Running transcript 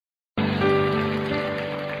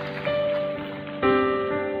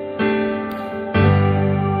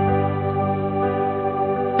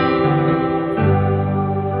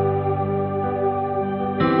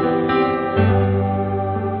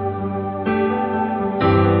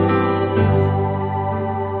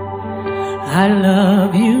I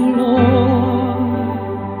love you, Lord,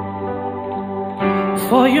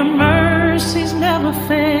 for your mercies never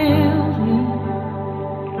fail me.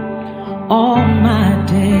 All my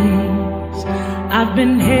days I've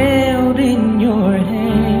been held in your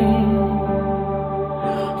hand.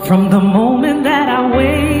 From the moment that I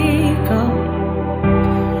wake up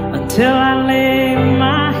until I lay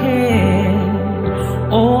my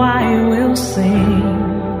head, oh, I will sing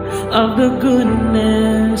of the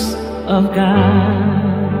goodness of God.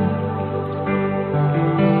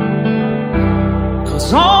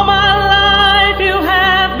 'Cause all my life you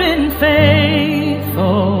have been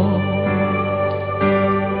faithful,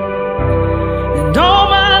 and all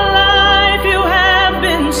my life you have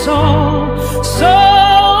been so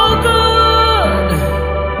good.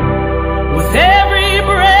 With every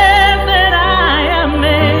breath that I am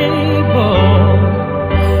able,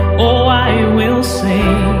 oh, I will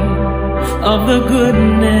sing of the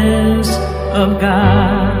goodness of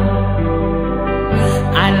God.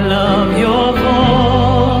 I love your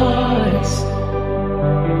voice.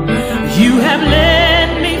 You have led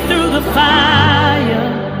me through the fire,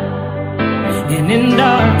 and in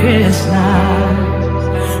darkest nights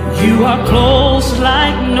you are close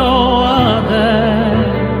like no other.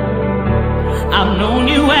 I've known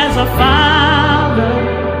you as a father,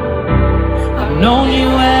 I've known you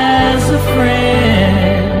as a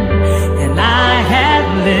friend, and I have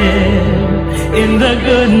lived in the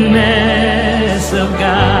goodness of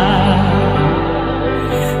God.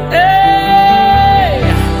 Hey,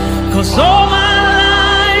 'cause all my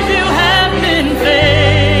life you have been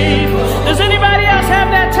faithful. Does anybody else have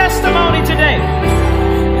that testimony today?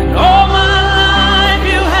 And all my life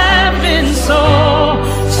you have been so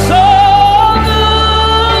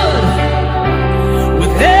good.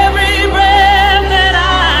 With every breath that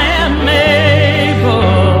I am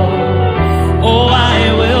able, oh, I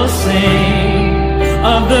will sing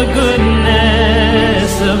of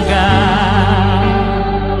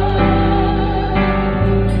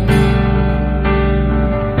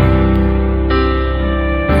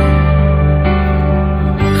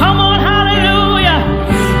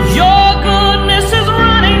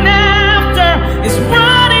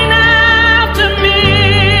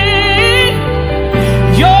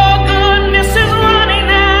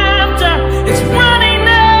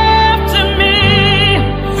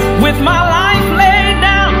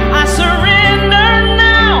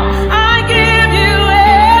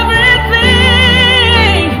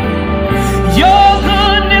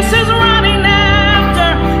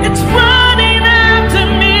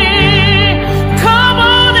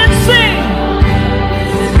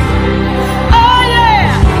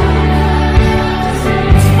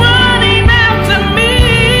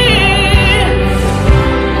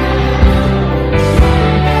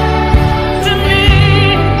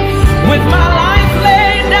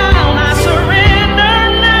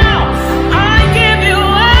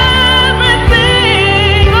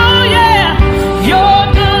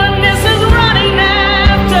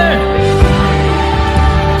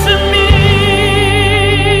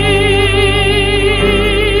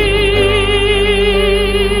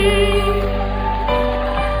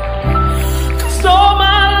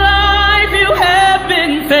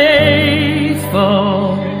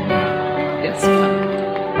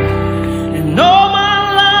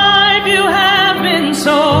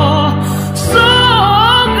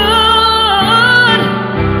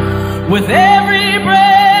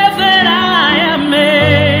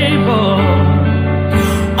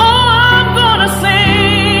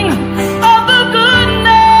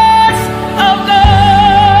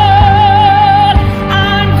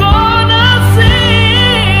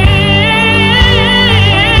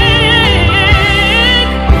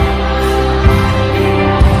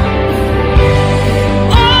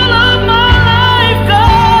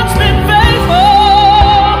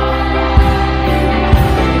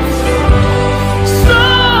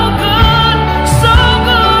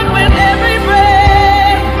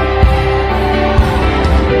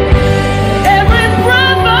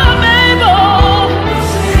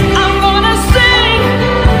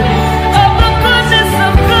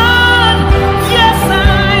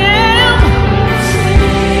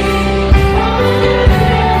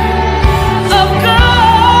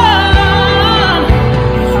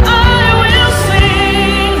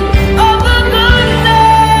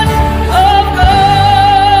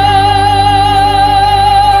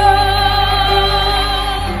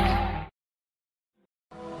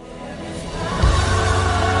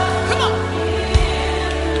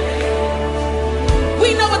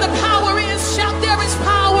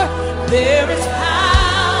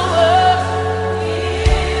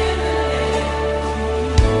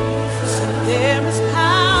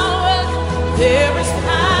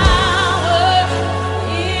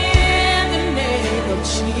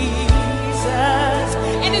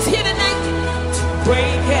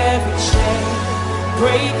break every chain,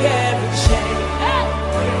 break every chain.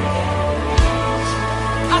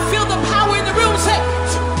 I feel the power in the room. Say,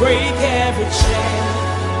 to break every chain,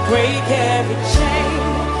 break every chain,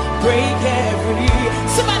 break every.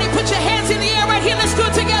 Somebody put your hands in the air right here. Let's do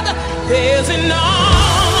it together. There's an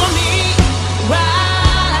army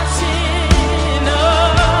rising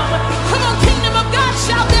up. Come on, kingdom of God,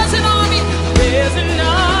 shout, there's an army. There's an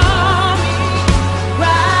army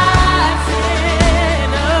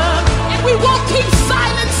rising up. And we won't keep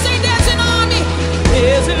silent. Say, there's an army.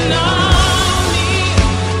 There's an army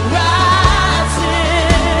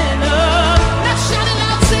rising up. Now shout it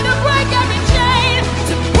out. Say, to break every chain,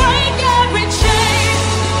 to break every chain,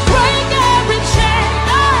 break every chain.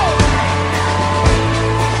 Oh.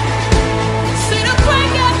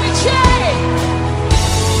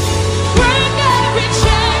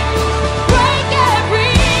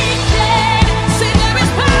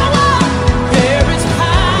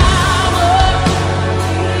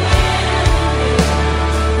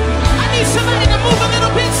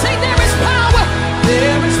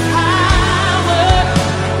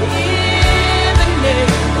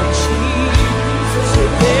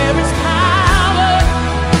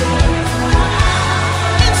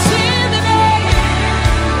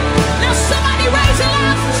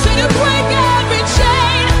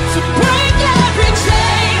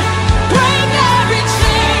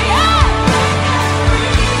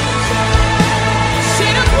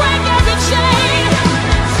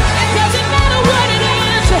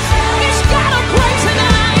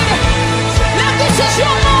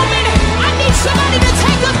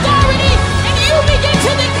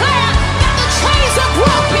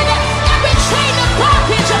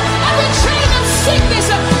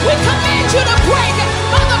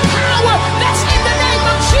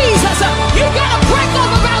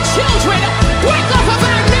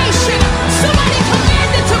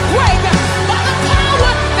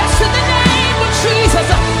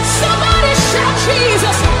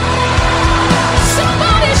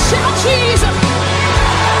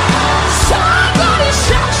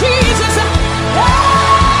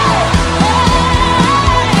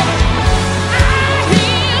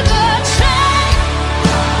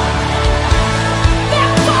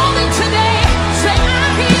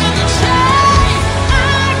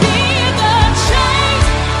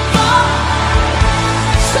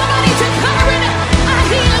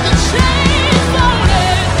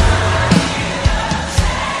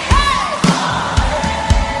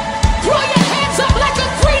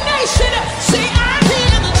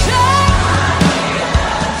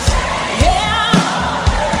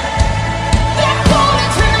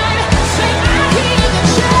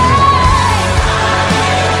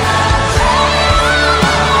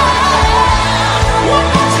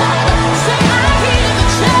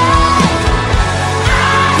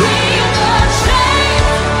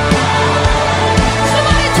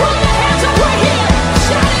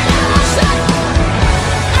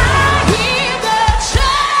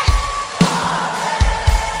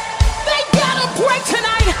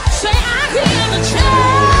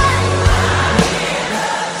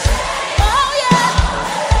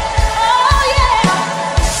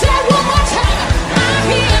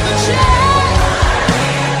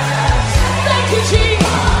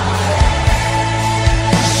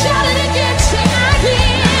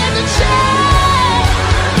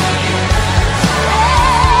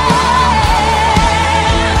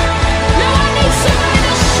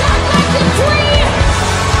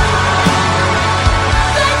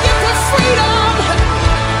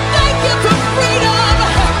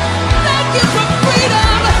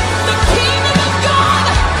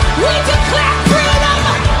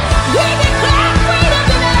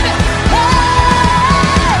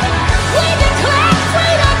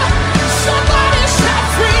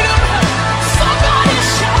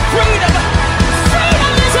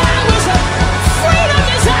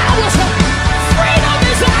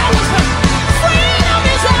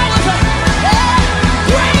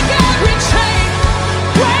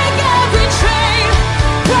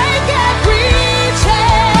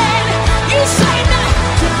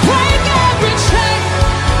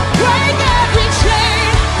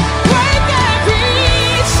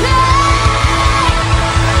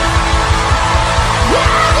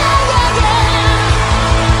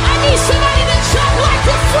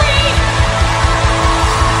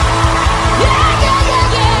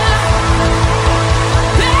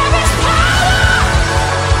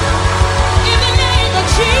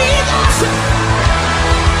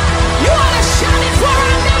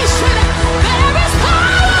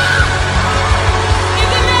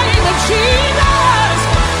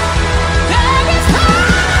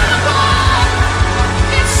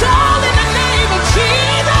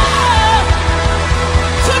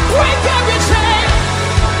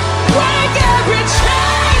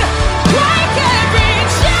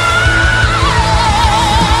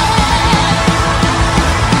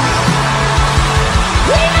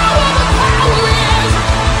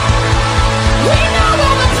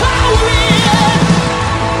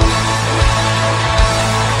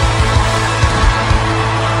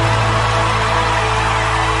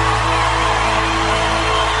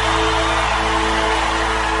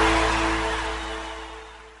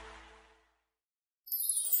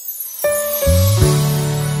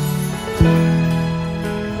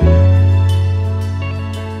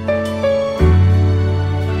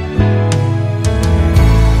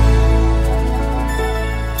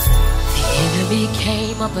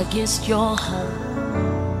 against your home.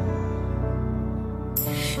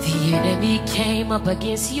 The enemy came up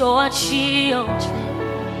against your children.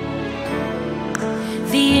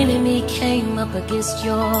 The enemy came up against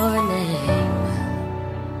your name.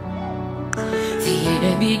 The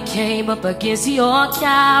enemy came up against your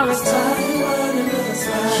character.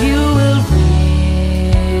 You will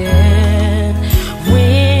win,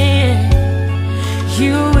 win.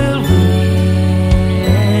 You will win,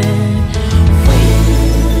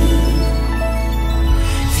 win.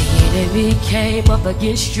 The enemy came up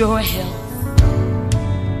against your health.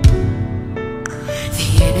 The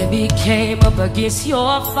enemy came up against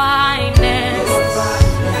your finances.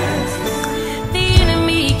 The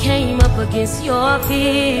enemy came up against your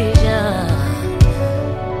vision.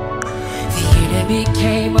 The enemy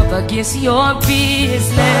came up against your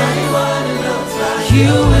business.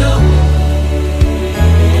 You will win.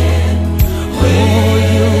 Oh,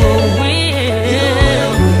 you will win.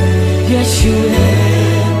 Yes, you will.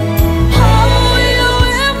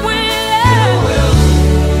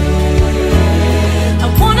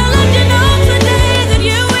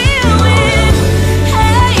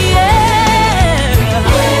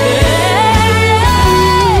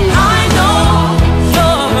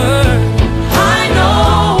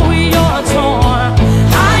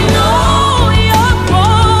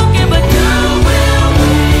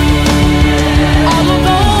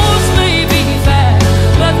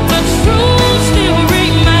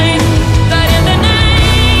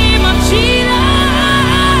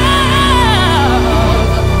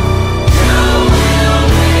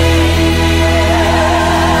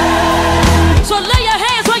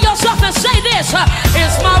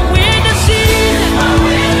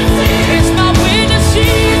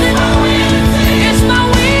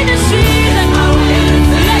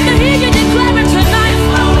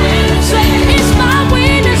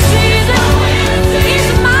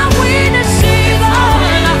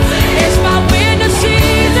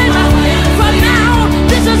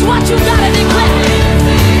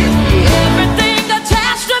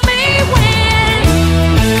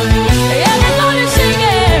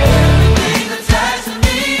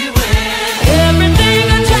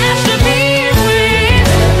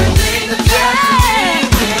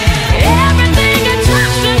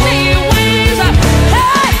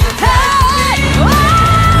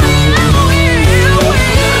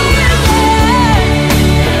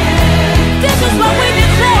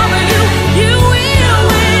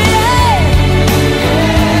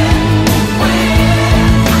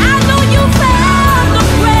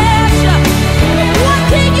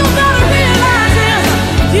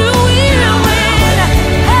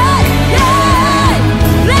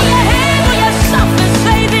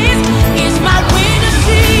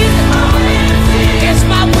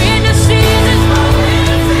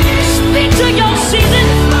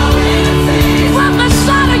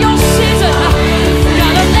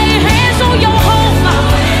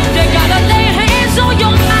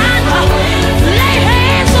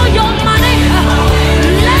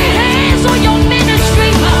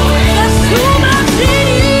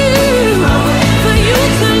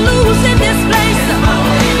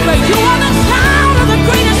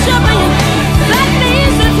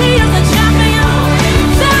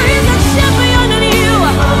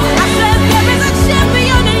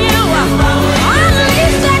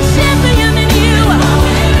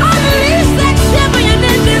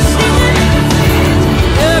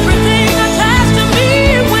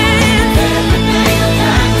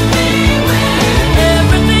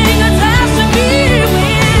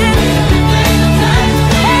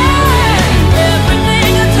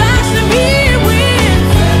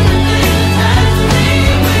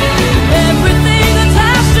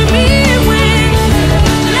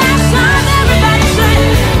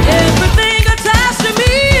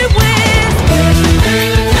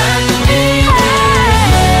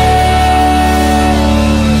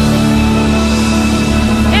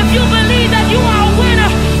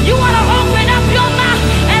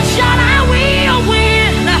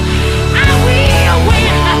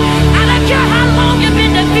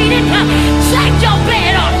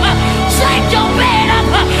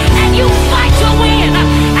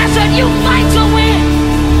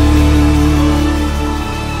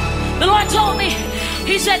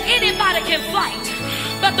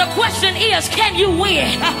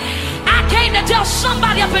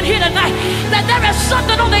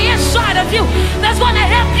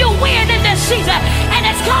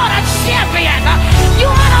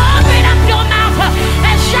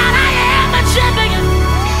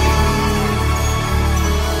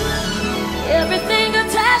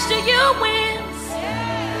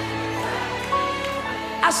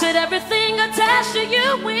 said everything attached to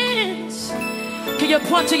you wins. Can you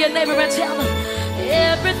point to your neighbor and tell them,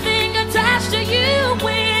 everything attached to you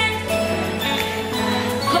wins?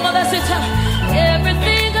 Come on, let's tell them,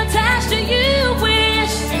 everything attached to you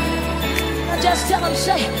wins. Now just tell them,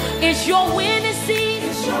 say, it's your winning season.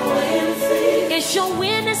 It's your winning season. It's your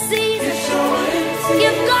winning season. It's your winning season.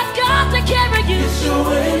 If God got to carry you, it's your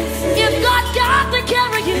winning season. If God got to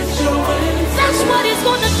carry you, it's your winning season. That's what He's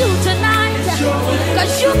going to do tonight.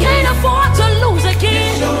 Cause you can't afford to lose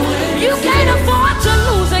again. You can't afford to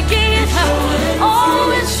lose again.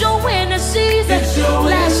 Oh, it's your winning season.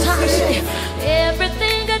 Last time, say,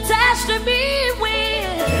 everything attached to me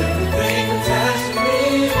wins. Everything attached to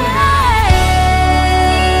me wins.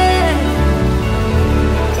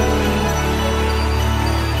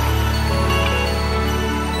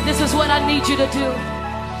 This is what I need you to do.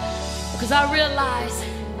 Because I realize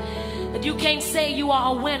that you can't say you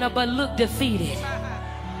are a winner but look defeated.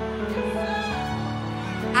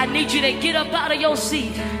 I need you to get up out of your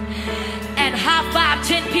seat and high five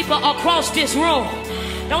 10 people across this room.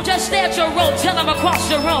 Don't just stay at your room, tell them across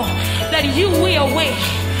the room that you will win.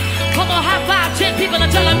 Come on, high five 10 people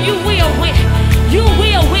and tell them you will win. You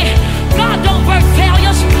will win. God don't birth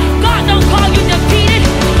failures. God don't call you defeated.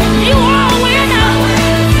 You are a winner.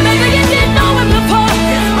 Maybe you didn't know it before,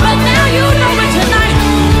 but now you know it tonight.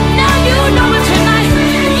 Now you know it tonight.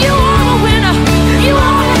 You are a winner. You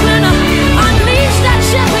are a winner. Unleash that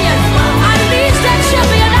champion. Unleash that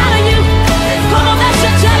champion out of you. Come on, that's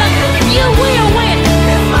your talent. You will win.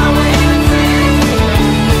 It's my way to win.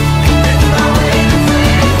 It's my way to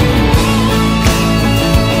win.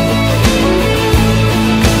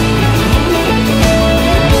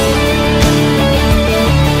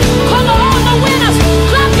 Come on, all the winners,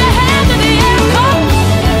 clap your hands in the air. Come.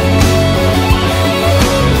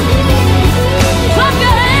 Clap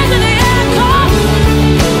your hands in the air. Come.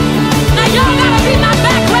 Now y'all gotta be my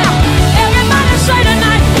background. Everybody say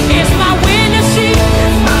tonight, it's my winning season.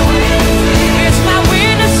 It's my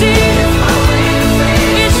winning season.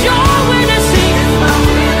 It's your winning season.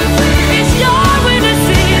 It's your winning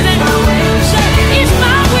season. Say, it's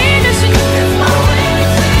my winning season.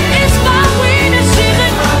 It's my winning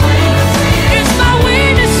season. It's my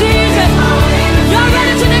winning season. Y'all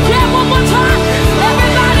ready to declare one more time?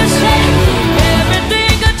 Everybody say,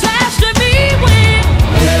 everything attached to me wins.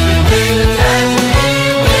 Everything attached to me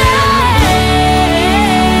wins. Yeah.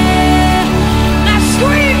 Now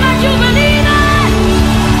scream like you believe it.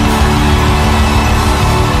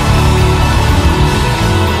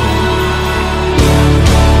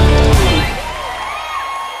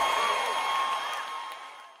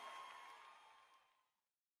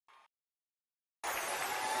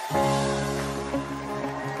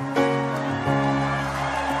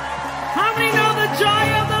 How many know the joy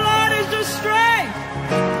of the Lord is your strength?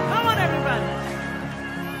 Come on, everybody.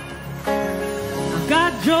 I've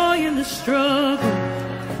got joy in the struggle.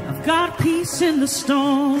 I've got peace in the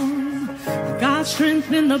storm. I've got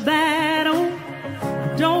strength in the battle.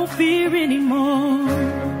 I don't fear anymore.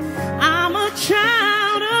 I'm a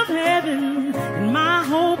child of heaven, and my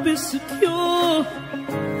hope is secure.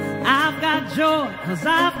 I've got joy, 'cause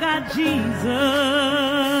I've got Jesus.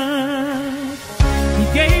 He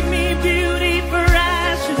gave me beauty for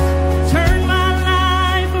ashes, turned my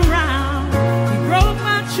life around. He broke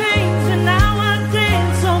my chains and now I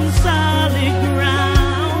dance on the solid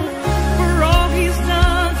ground. For all He's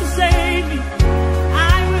done to save me,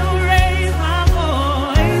 I will raise my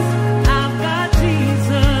voice. I've got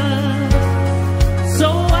Jesus, so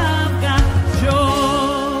I've got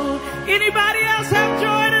joy. Anybody else have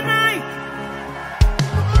joy tonight?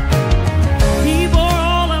 He bore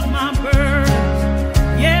all of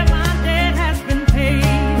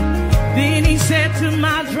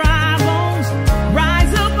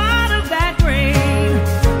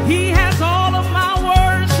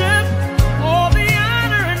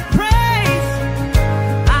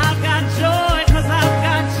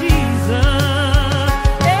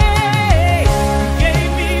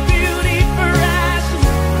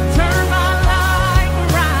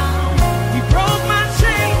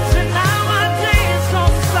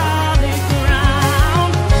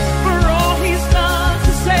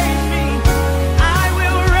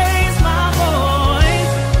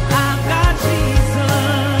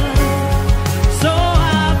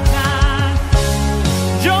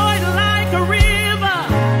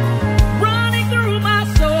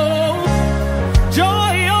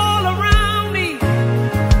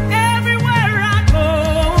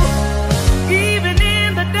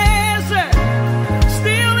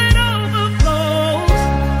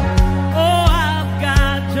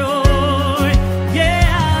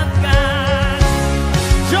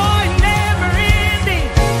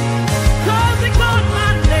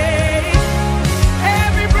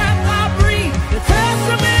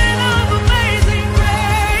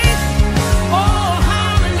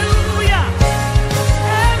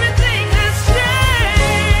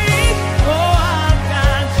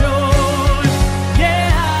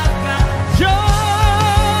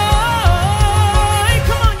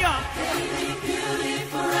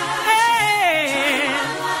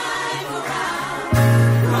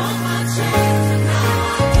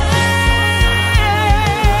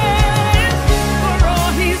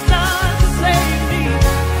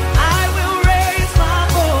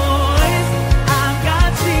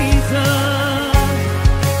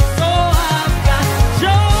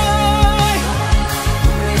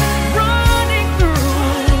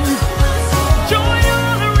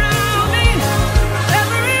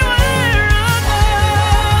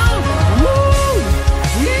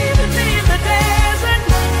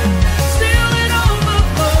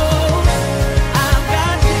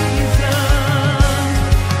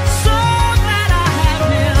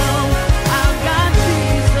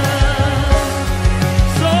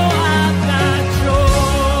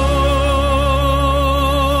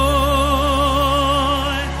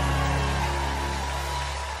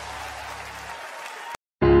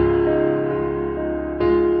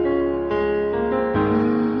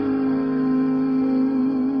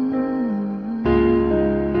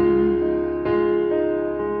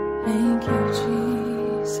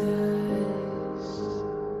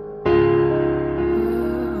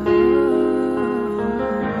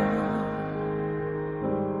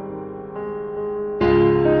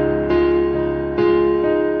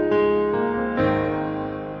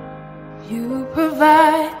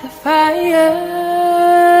fire,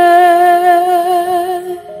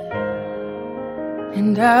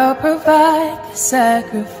 and I'll provide the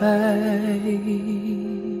sacrifice.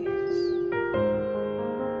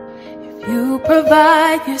 If you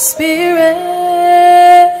provide your spirit,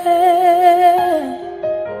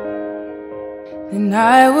 then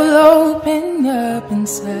I will open up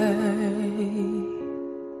inside.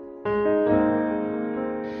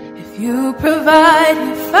 If you provide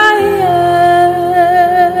your fire,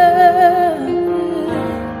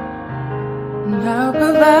 then I'll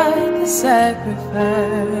provide the sacrifice.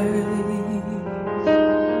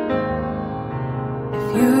 If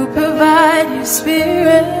you provide your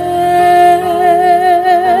spirit,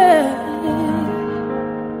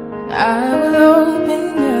 I will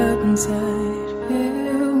open up inside.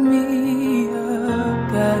 Fill me up,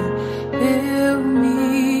 God. Fill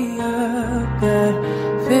me up, God.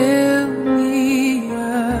 Fill me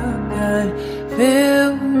up, God.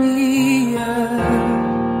 Fill me up.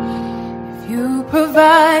 If you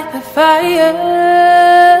provide the fire,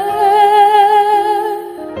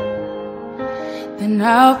 then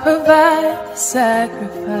I'll provide the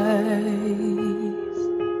sacrifice.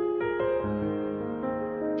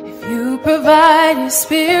 If you provide your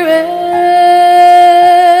spirit,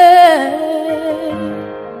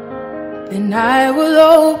 then I will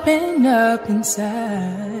open up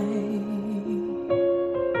inside.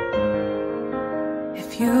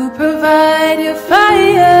 If you provide your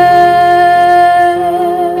fire,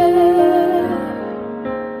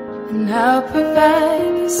 then I'll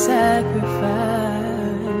provide the sacrifice.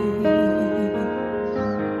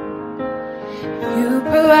 If you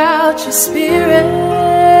pour out your spirit,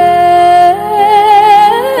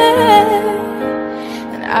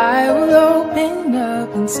 then I will open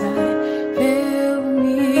up inside. Fill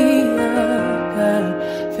me up, God.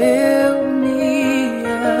 Fill me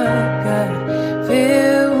up, God.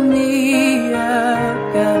 Fill me up,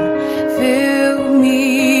 God. Fill me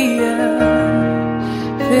up.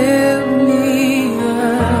 Fill me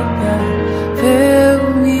up, God. Fill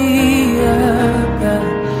me up, God.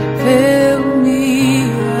 Fill me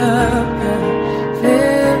up, God.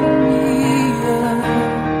 Fill me up.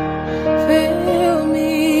 Fill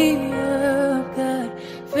me up, God.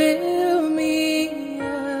 Fill me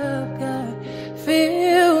up, God.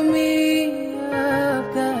 Fill me up,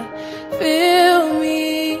 God. Fill me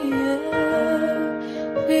up.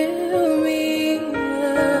 Fill me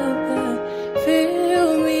up, God. Fill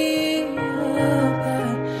me up,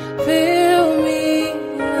 God. Fill me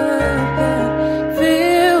up, God.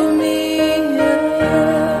 Fill me up.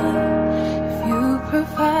 If you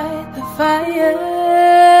provide the fire,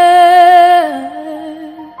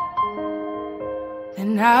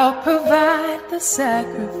 then I'll provide the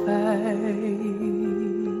sacrifice.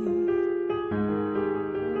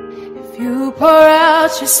 If you pour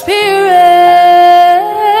out your spirit,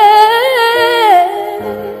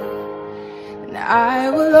 then I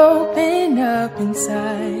will open up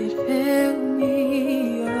inside. Fill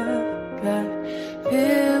me up, God.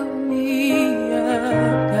 Fill me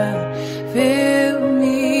up, God. Fill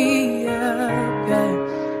me up, God.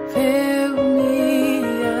 Fill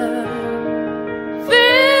me up.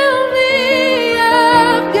 Fill me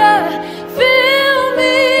up, God. Fill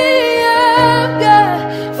me up, God.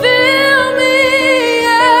 Fill me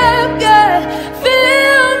up, God.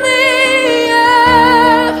 Fill me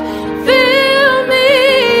up. Fill me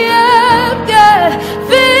up, God.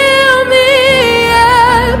 Fill me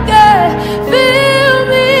up, God. Fill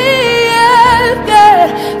me up, God.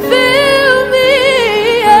 Fill me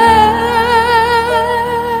up.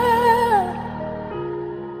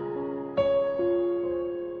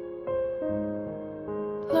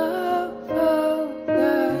 Love of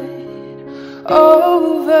God,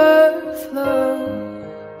 overflow,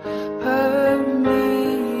 permeate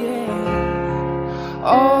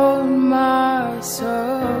all my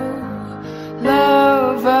soul.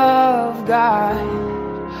 Love of God,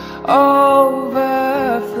 overflow,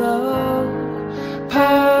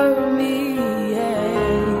 permeate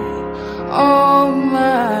all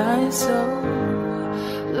my soul.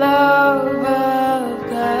 Love of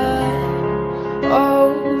God,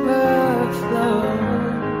 overflow,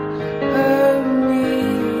 permeate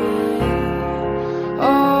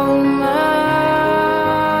all my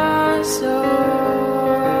soul.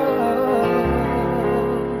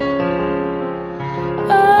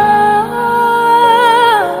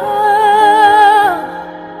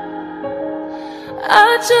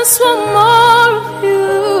 I just want more of you.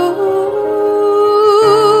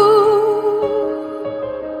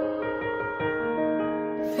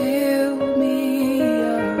 Fill me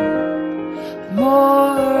up,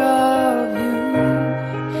 more of you,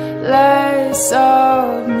 less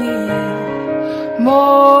of me.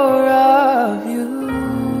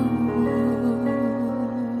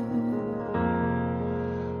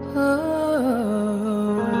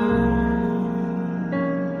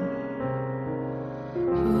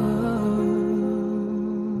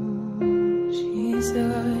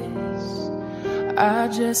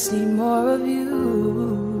 just need more of you.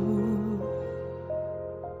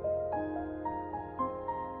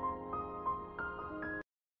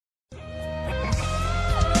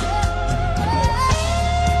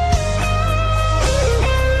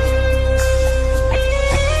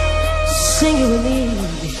 Sing it with me.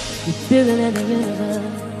 You're bigger than the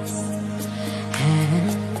universe,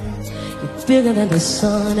 and you're bigger than the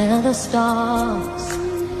sun and the stars.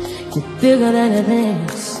 You're bigger than the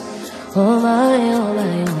things, oh my, oh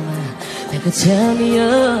my, oh my, that could tear me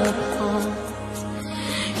apart.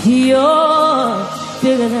 You're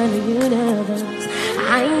bigger than the universe.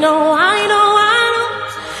 I know,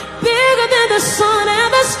 bigger than the sun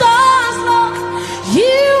and the stars, Lord.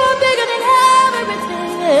 You are bigger than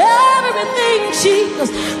everything, Jesus,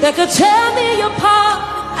 that could tear me apart.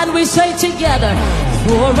 And we say together,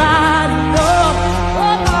 for I know,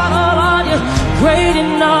 oh Lord, you're great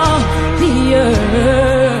in all the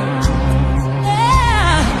earth.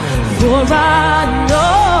 Yeah, for I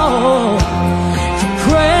know you're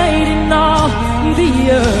great in all the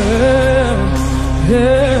earth.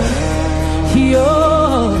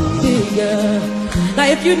 You're bigger. Now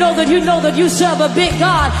if you know that you serve a big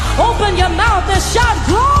God, open your mouth and shout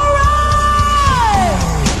glory.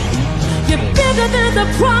 You're bigger than the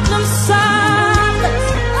problem silence.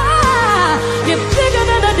 You're bigger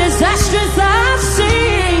than the disasters I've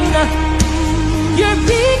seen. You're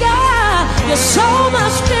bigger. You're so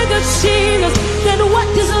much bigger, Jesus, than what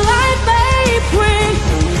this life may bring.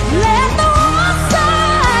 Let the world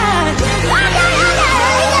say,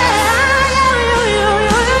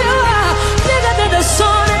 bigger than the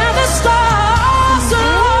sun and the stars,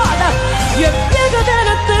 Lord. You're bigger than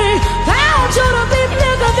a thing. Found you to be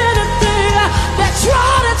bigger than a thing that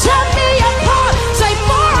trying to tear me apart. Say,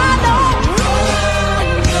 more I know.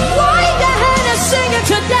 Wave your hand and sing it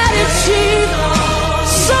to Daddy Jesus.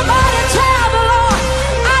 Somebody tell the Lord,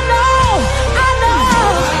 I know.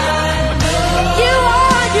 You are.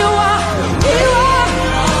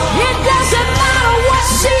 It doesn't matter what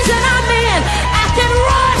season I'm in. I can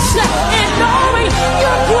rest in knowing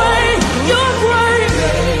you're great. You're great.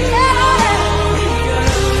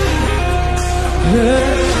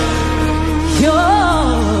 You're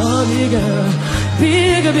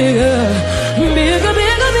bigger, bigger.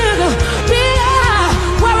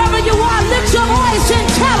 Wherever you are, lift your voice and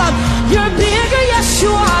tell them you're bigger. Yes,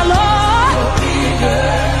 you are, Lord.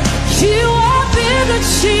 You are bigger,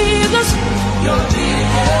 Jesus.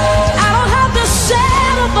 I don't have to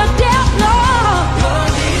settle for death, Lord.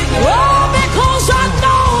 Oh, because I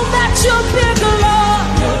know that you're bigger, Lord.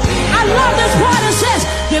 I love this part. It says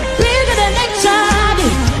you're bigger than anxiety.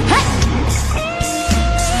 Hey.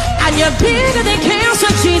 And you're bigger than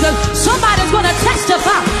cancer, Jesus. Somebody's gonna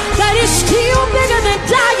testify that it's still bigger than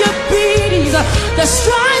diabetes. The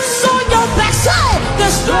stripes on your back, say the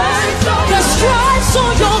stripes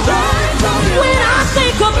on your back. When I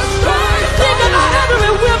think about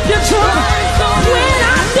every whip you took, when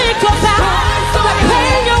I think about the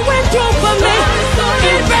pain you went through for me,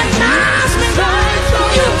 it reminds me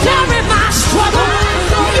you carry my struggle,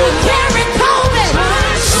 you carry COVID.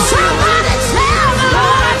 Somebody tell the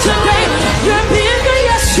Lord today, you're bigger,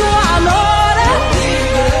 yes you are, Lord.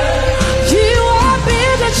 You are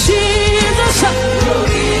bigger, Jesus.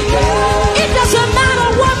 It doesn't matter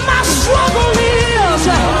what my struggle is.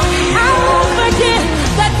 I won't forget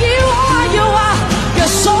that you are. You're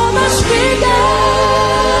so much bigger,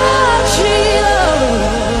 Jesus.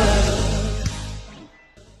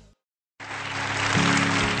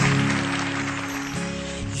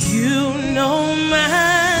 You know my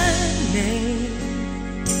name.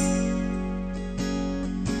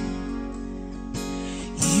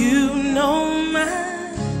 You know my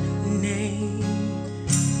name.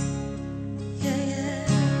 Yeah.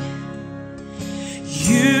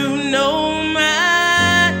 You know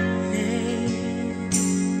my name.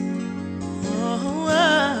 Oh,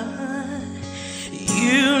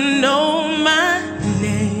 you know my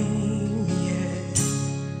name. Yeah.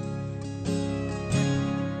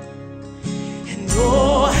 And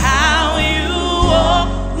oh, how you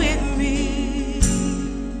walk with me.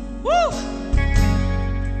 Woo!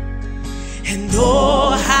 And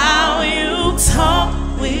oh, how you talk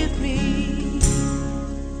with me.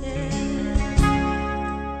 Yeah.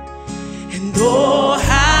 And oh,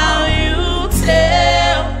 how you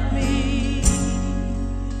tell me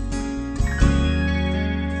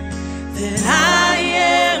that I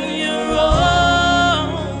am your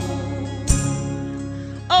own.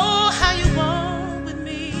 Oh, how you walk with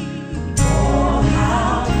me. Oh,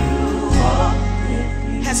 how you walk with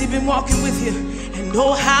me. Has he been walking with you? And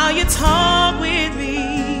oh, how you talk with me.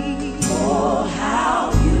 Oh,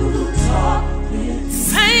 how you talk with me.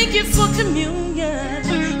 thank you for communion.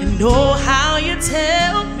 And oh, how you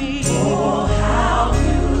tell me. Oh, how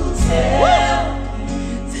you tell me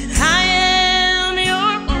that I am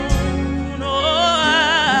your own. Oh,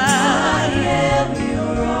 I am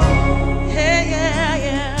your own. Yeah, yeah,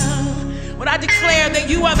 yeah. When I declare that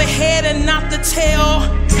you are the head and not the tail,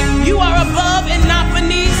 you are above and not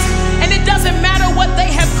beneath, and it doesn't matter what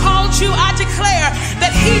they have called you. I declare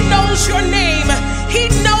that He knows your name. He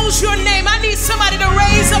knows your name. I need somebody to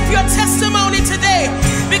raise up your testimony today,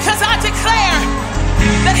 because I declare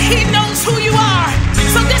that He knows who you are.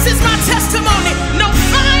 So this is my testimony. No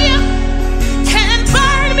fire can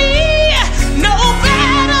burn me. No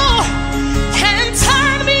battle can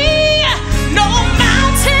turn me. No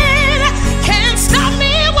mountain can stop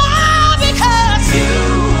me. Why? Because you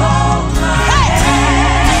hold my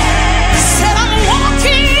hand. Said I'm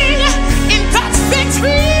walking in God's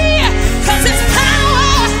victory, 'cause His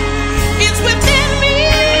power is within me.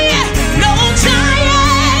 No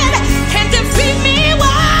giant can defeat me.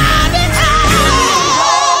 Why? Because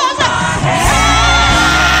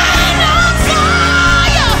no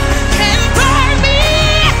fire can burn me.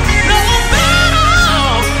 No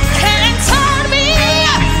battle can turn me.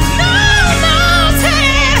 No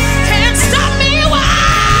mountain can stop me. Why?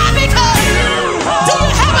 Because do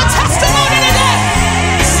you have a testimony today?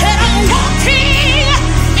 Said I'm walking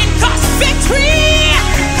in God's victory,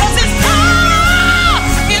 'cause His power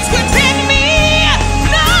is within me.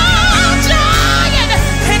 No giant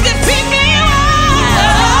can defeat me. You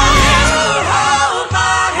hold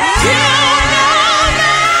my hand. You know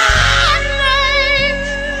my name.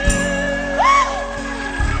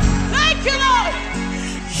 Thank you, Lord.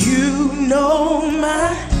 You know my,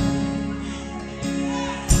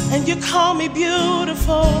 and you call me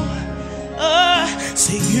beautiful.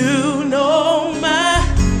 Say you know my,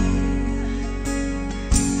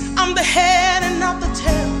 I'm the head and not the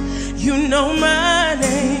tail. You know my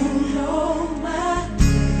name.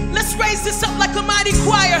 Let's raise this up like a mighty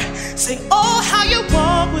choir. Sing, oh, how you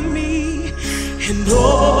walk with me, and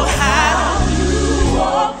oh, how you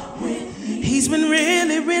walk with me. He's been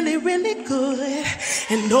really, really, really good.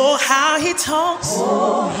 And oh, how He talks.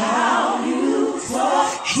 Oh, how you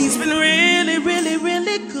talk. He's been really, really,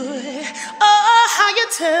 really good. Oh, how you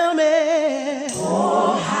tell me.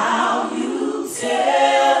 Oh, how you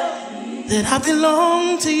tell me that I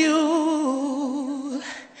belong to you,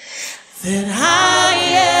 that I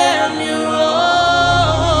am your own.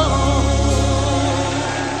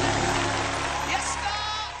 Yes,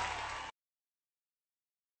 God.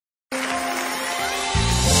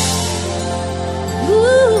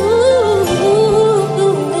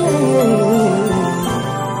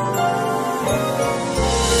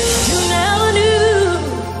 You never knew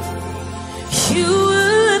you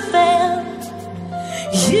would fail.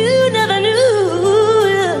 You never knew.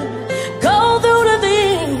 Go through the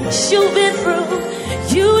things you've been through.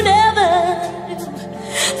 You never knew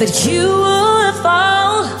that you would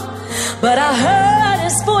fall. But I heard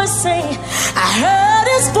His voice say, I heard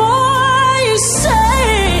His voice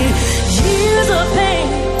say, years of pain.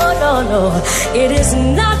 Oh no, no, it is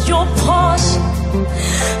not your portion.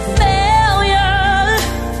 Failure,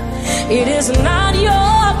 it is not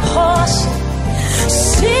your portion.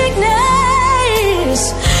 Sickness,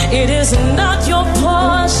 it is not your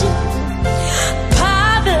portion.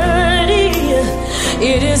 Poverty,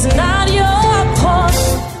 it is not your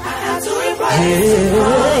portion. I have to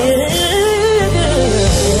embrace.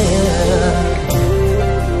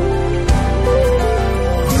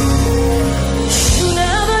 You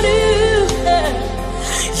never knew that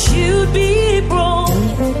you'd be broken.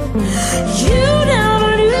 You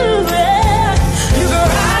never knew that you could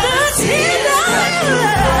ride a tear.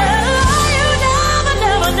 You never,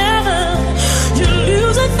 never, never, you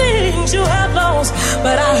lose a thing.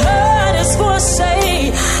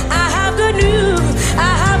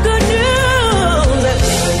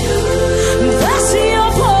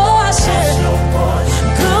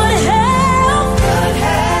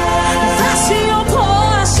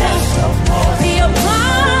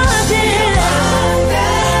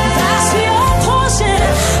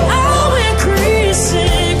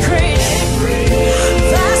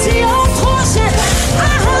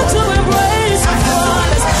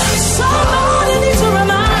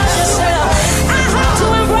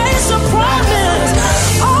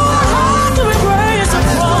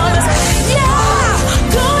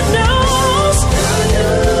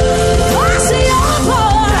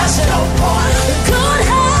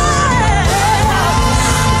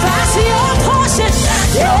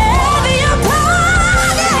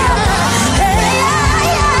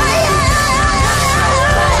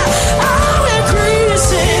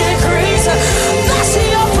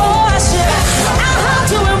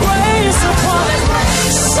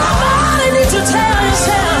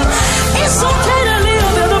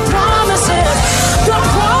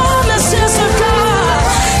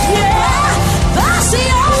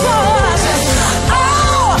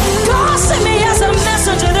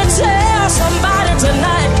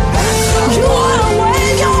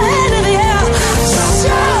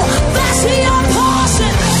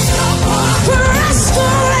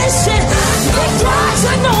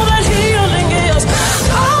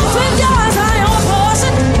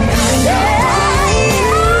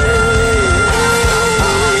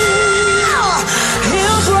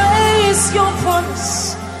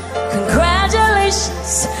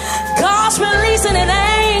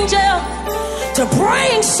 to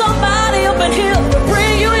bring somebody up in here to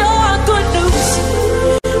bring you your good news.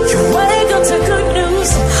 You wake up to good news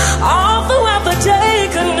all throughout the day.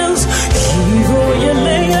 Good news, even when you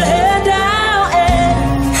lay your head down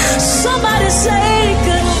and somebody say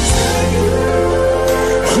good news.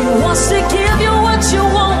 He wants to give you what you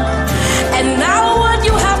want and not what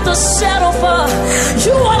you have to settle for.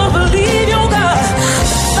 You want to believe your God.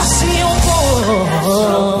 That's your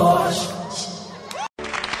voice.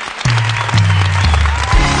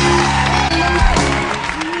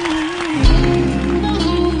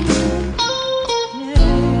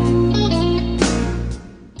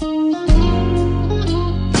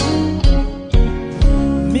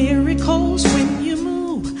 Miracles when you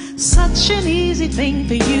move, such an easy thing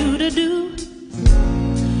for you to do.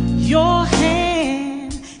 Your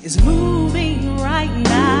hand is moving right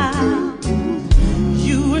now.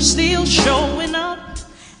 You are still showing up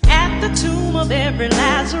at the tomb of every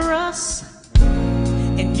Lazarus,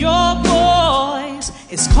 and your voice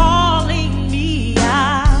is calling me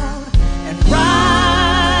out. And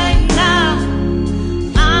right now,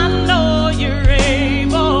 I know you're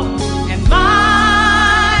able, and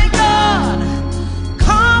my God,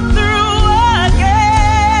 come through again.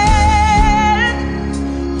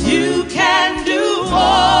 You can do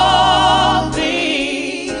all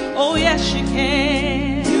things. Oh yes, you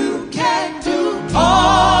can. You can do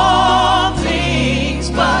all things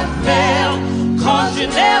but fail. 'Cause you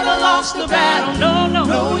never lost the battle. No, no,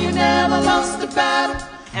 no, you never lost the battle.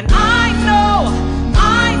 And I know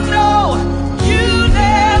you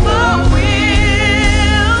never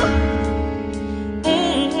will.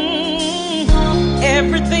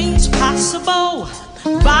 Everything's possible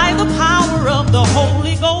by the power of the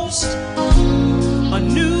Holy Ghost. A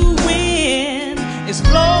new wind is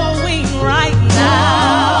blowing right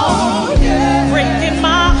now, breaking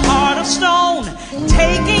my heart of stone,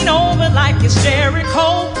 taking over like it's Jericho,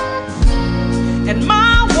 and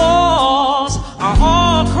my walls are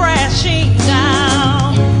all crashing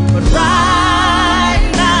down. But right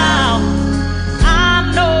now,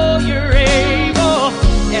 I know you're able,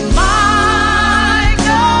 and my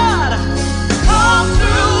God, come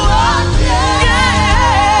through again.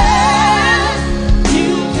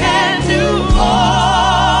 You can do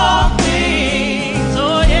all things.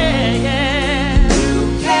 Oh yeah, yeah. You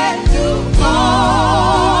can do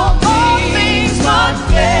all things but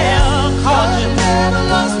fail. 'Cause you never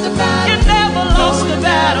lost the battle. You never lost the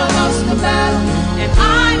battle. And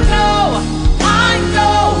I know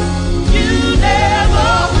you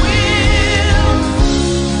never will.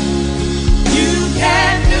 You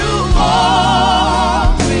can do all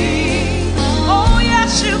things. Oh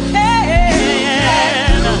yes, you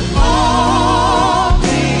can. All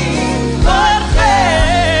things but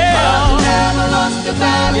fail. You never lost the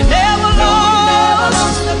battle. You never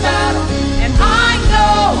lost the battle. And I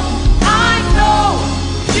know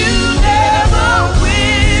you never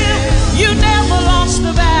will. You never lost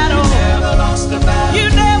the battle. You never lost the battle. You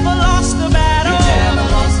never lost the battle. You never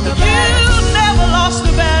lost the battle. You never lost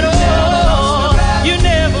the battle. You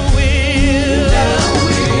never will.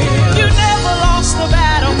 You never lost the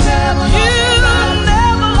battle. You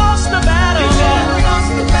never lost the battle. You never lost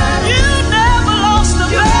the battle. You never lost the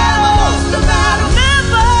battle.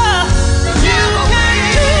 Never. You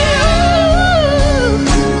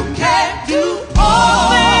can do all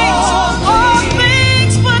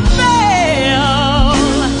things but fail.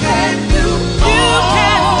 You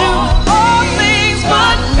can do all things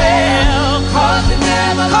but fail. 'Cause you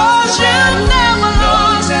never lost.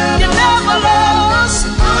 You never lost.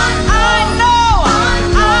 I know.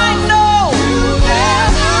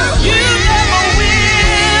 You never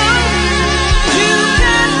will. You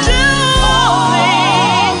can do all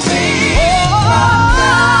things.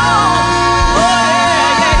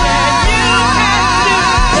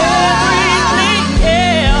 Everything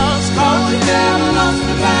else. 'Cause you never lost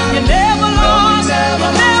the battle. You never lost.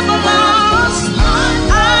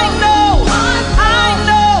 I know.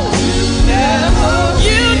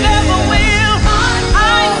 You never will.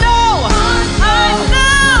 I know.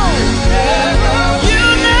 You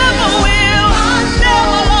never will.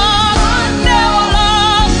 Never lost.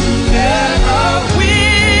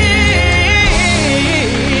 Will.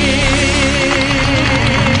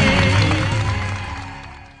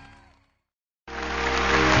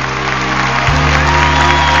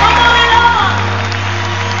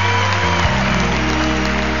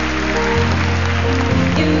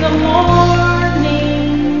 In the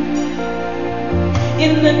morning,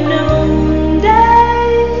 in the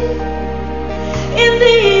noonday, in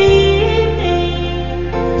the evening,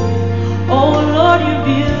 oh Lord, you're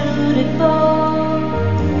beautiful.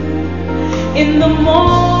 In the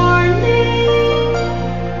morning,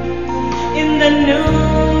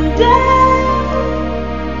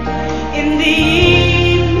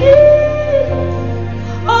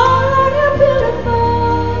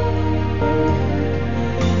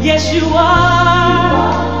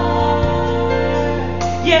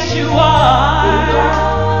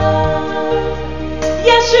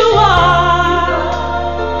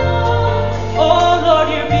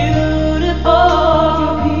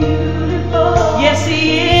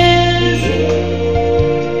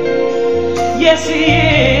 Yes, He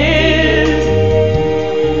is.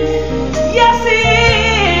 Yes, He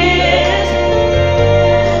is.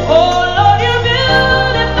 Oh, Lord, you're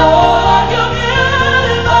beautiful. Lord, you're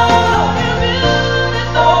beautiful. You're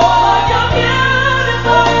beautiful. Lord, you're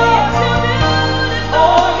beautiful. Yes, you're beautiful.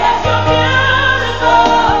 Oh, yes, you're beautiful.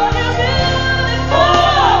 You're beautiful.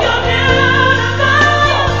 Oh, you're beautiful.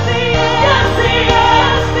 Yes, He is. Yes, He is.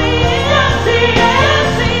 Yes, He is. Yes, He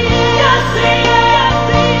is. Yes, He is. Yes,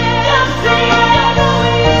 He is. Yes, He is.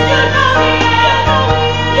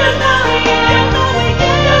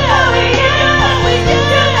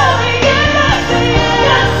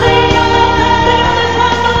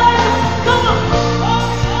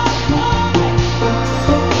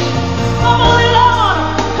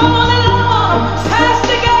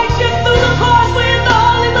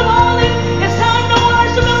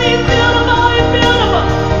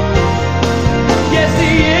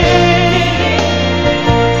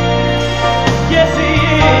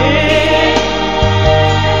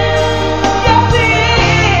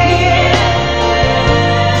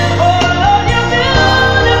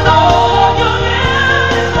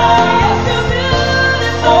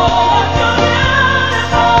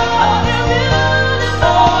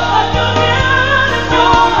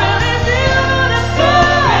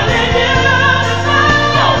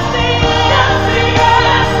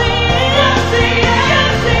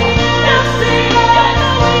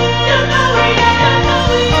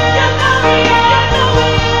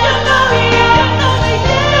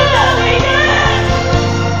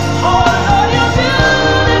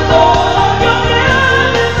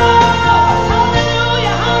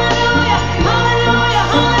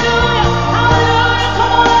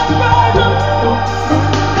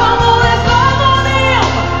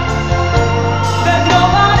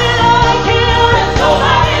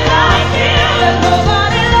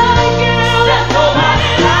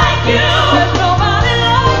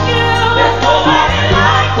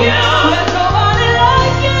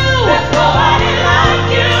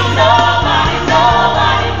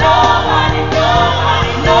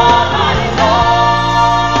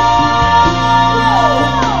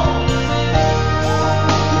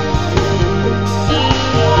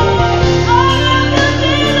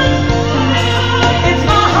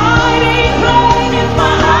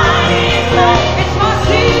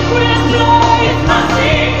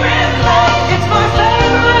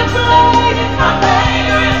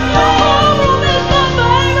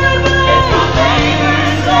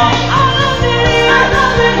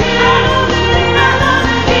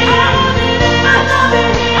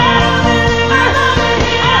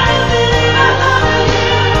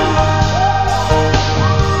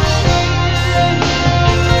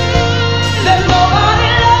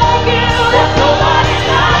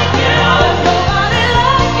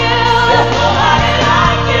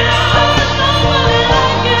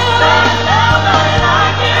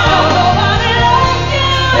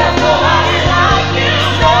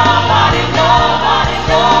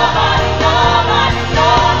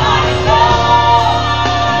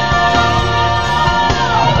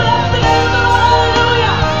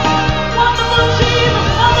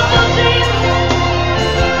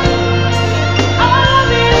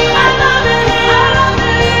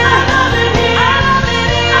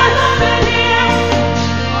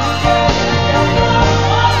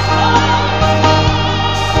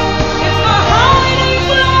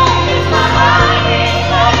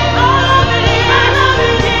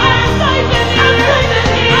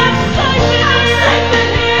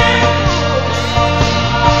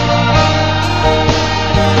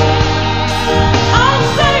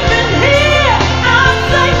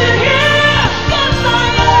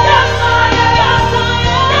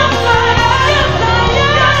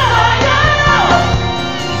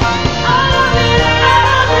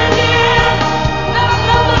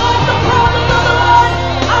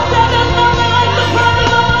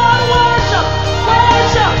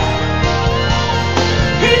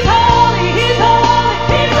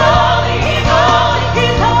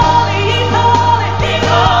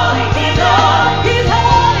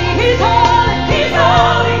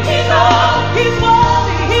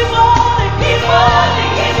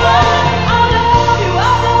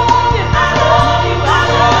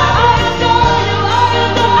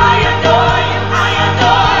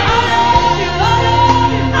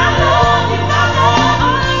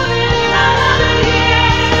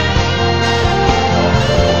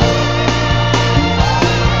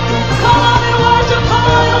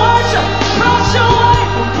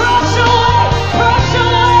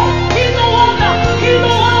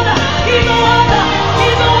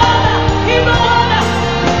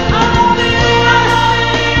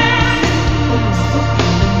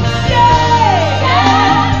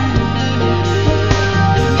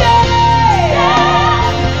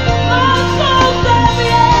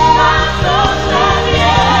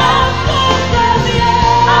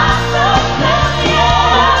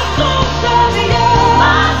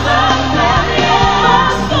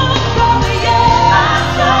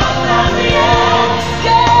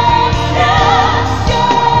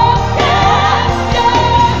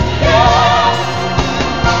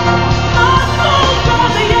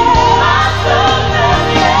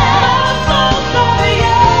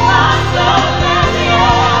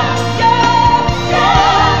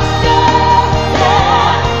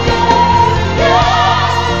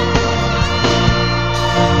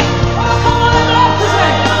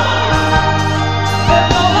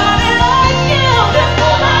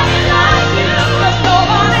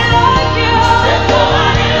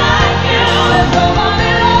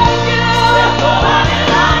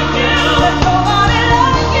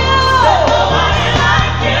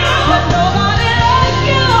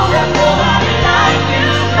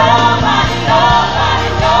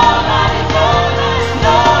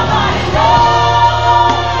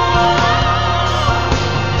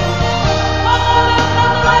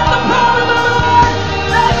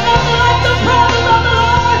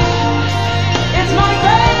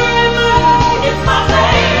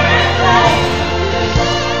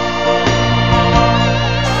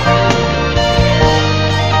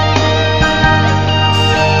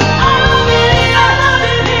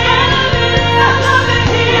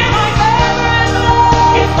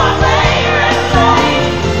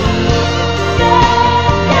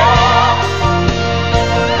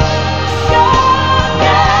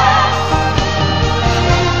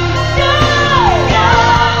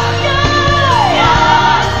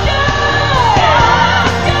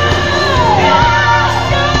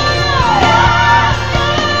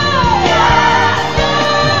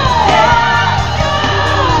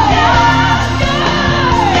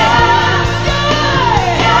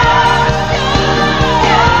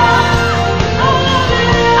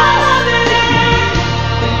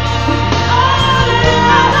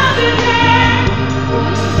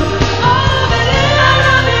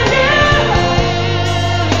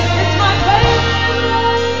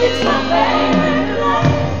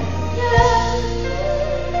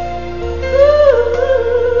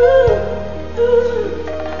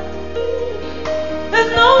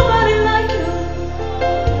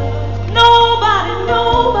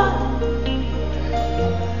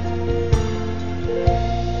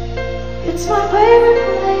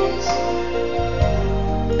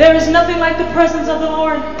 There is nothing like the presence of the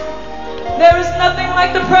Lord. There is nothing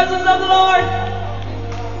like the presence of the Lord.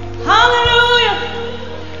 Hallelujah.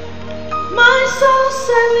 My soul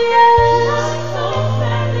says yes. My soul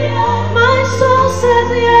says yes. My soul says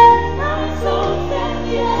yes. My soul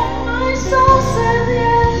says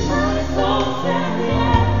yes. My soul says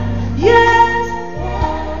yes. Yes.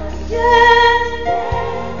 Yes.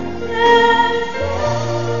 Yes.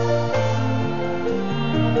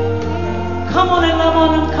 Come on and love on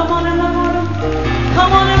him. Come on and love on him.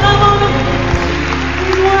 Come on and love on him.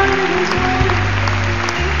 He's worthy. He's worthy.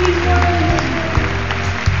 He's worthy.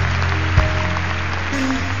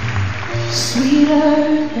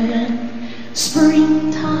 Sweeter than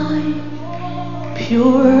springtime,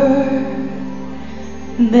 purer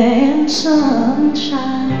than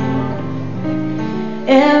sunshine,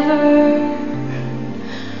 ever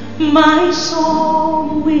my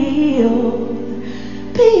soul will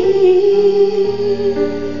be.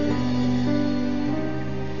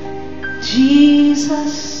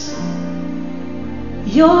 Jesus,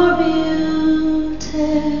 you're beautiful.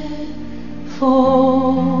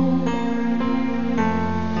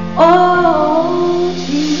 Oh,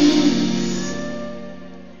 Jesus.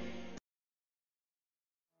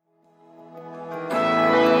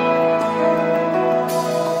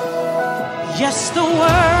 Yes, the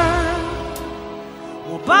world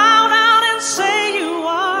will bow down and say you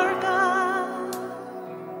are God.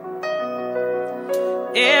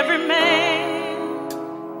 Every man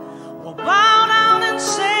will bow down and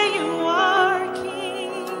say you are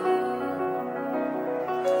King.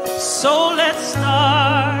 So let's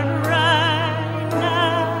start right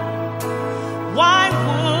now. Why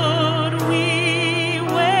would we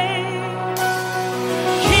wait?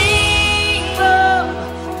 King of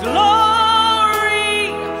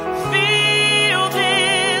glory, fill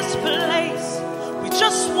this place. We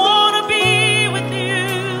just want to be with you.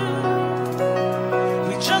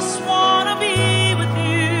 We just want to be with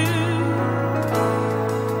you.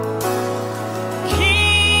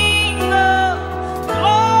 King of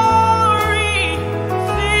glory,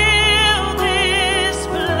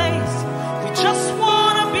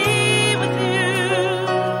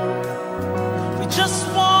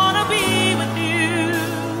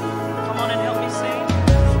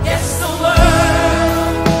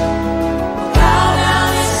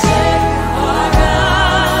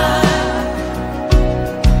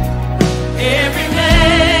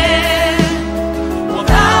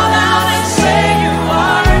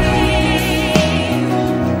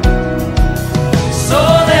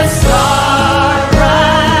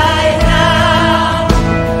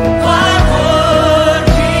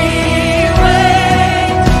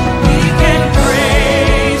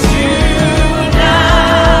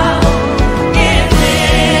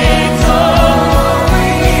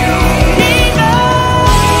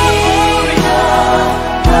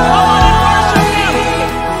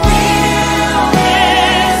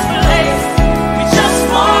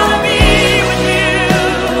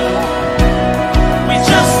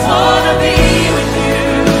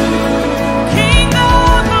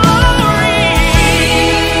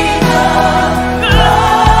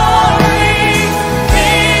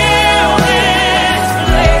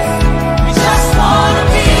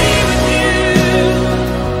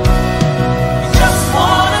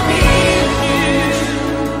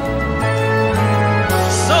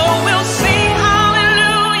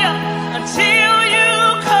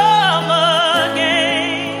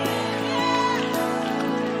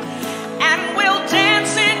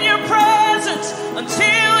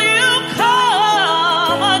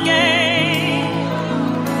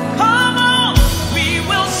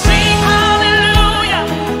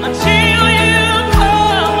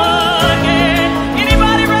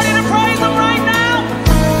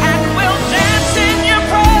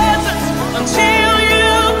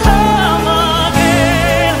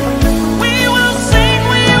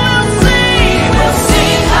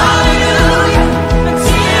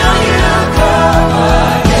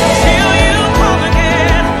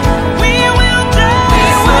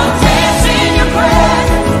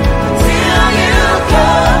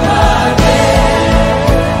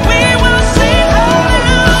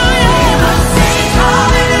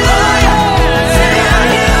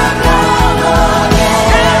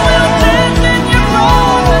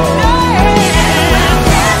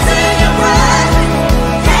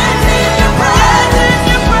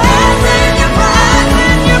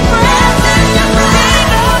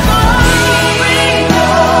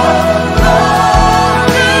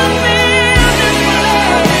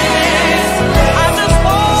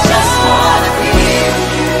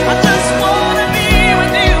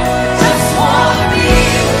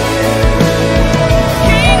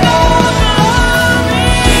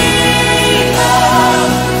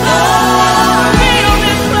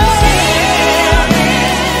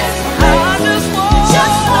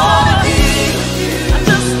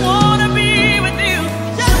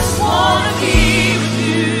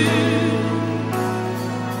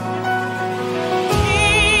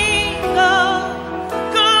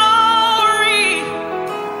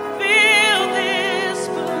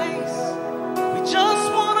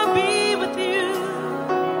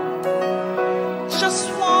 just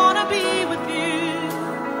wanna be with you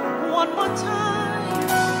one more time.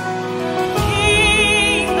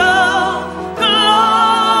 King of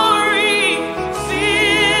glory,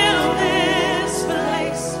 fill this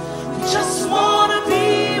place. Just wanna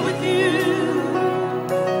be with you.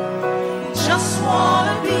 Just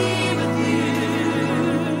wanna be with you.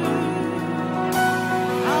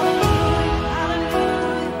 Hallelujah,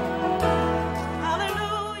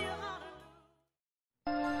 hallelujah,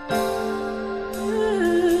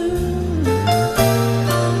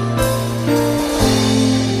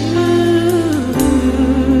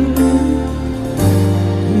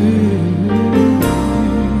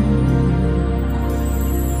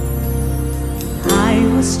 I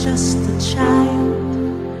was just a child,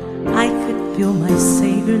 I could feel my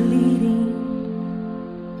Savior leading.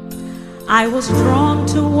 I was drawn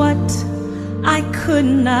to what I could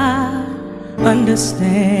not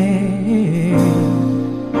understand.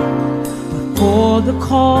 But for the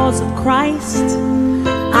cause of Christ,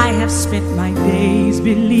 I have spent my days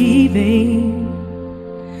believing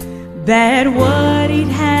that what He'd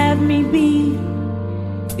have me be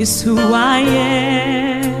is who I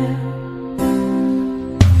am.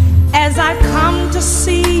 As I've come to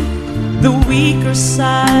see the weaker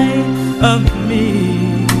side of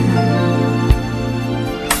me,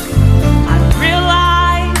 I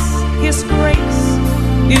realize His grace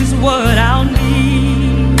is what I'll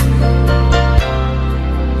need.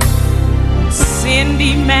 Sin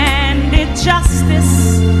demanded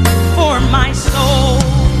justice for my soul.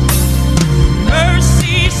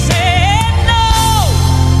 Mercy said no,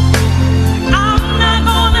 I'm not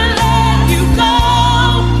gonna let you go.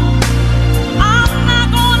 I'm not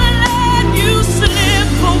gonna let you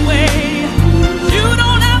slip away. You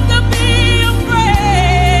don't have to be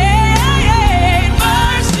afraid.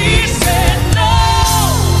 Mercy said no,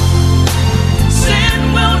 sin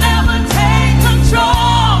will never take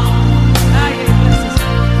control.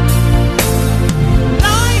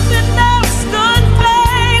 Life and death stood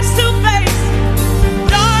face to face.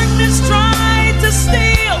 Darkness tried to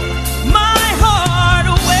steal my heart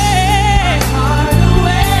away.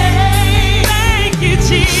 Thank you,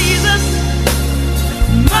 Jesus.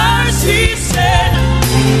 Mercy said,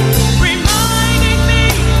 reminding me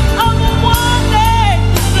of one day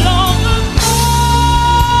long ago.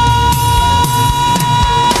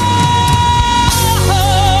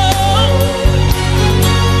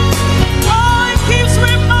 Oh, it keeps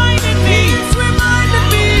reminding me, it's reminding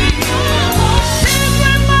me, it's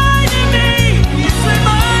reminding me, it's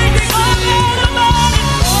reminding me about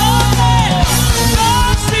it.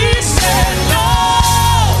 Mercy said no,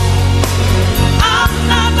 I'm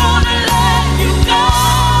not gonna let you go.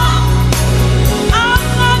 I'm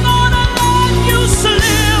not gonna let you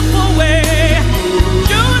slip away.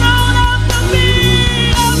 You don't have to be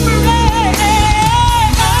afraid.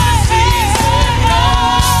 Mercy said no,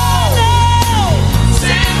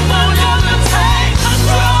 sin will never take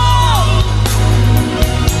control.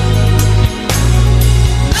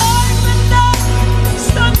 Life and death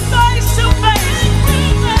stood face to face.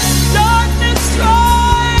 Darkness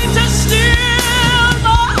tried to steal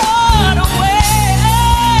my heart away.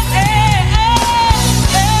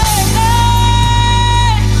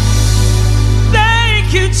 Thank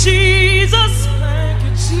you, Jesus. Thank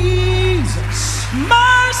you, Jesus.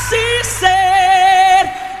 Mercy said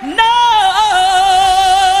no.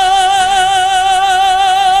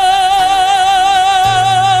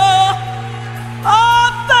 Oh,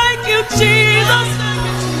 thank you, Jesus.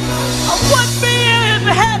 I wouldn't be here if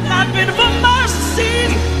it had not been for mercy.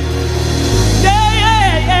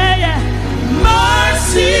 Yeah.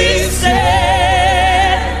 Mercy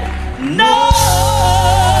said no.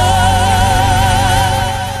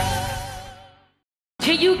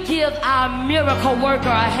 Can you give our miracle worker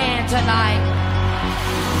a hand tonight?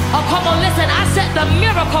 Oh, come on, listen. I said the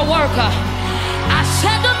miracle worker. I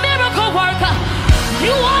said the miracle worker.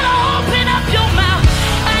 You want to open up your mouth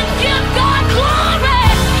and give God glory.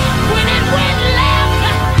 When it went left,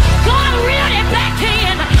 God reeled it back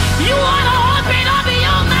in. You want to open up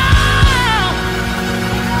your mouth.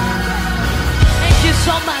 Thank you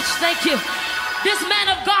so much. Thank you. This man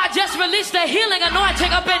of God just released the healing anointing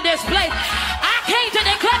up in this place. I came to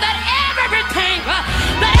declare that everything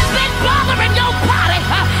that has been bothering your body,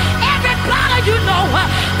 everybody you know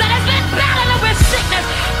that has been battling with sickness,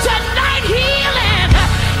 tonight healing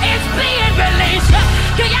is being released.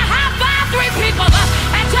 Can you high five 3 people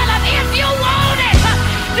and tell them if you want it,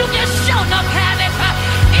 you can show enough have it.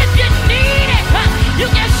 If you need it, you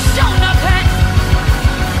can show enough have it.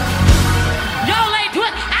 Y'all ain't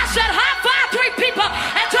doing. I said high five 3 people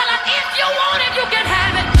and tell them if you want it, you can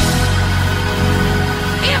have it.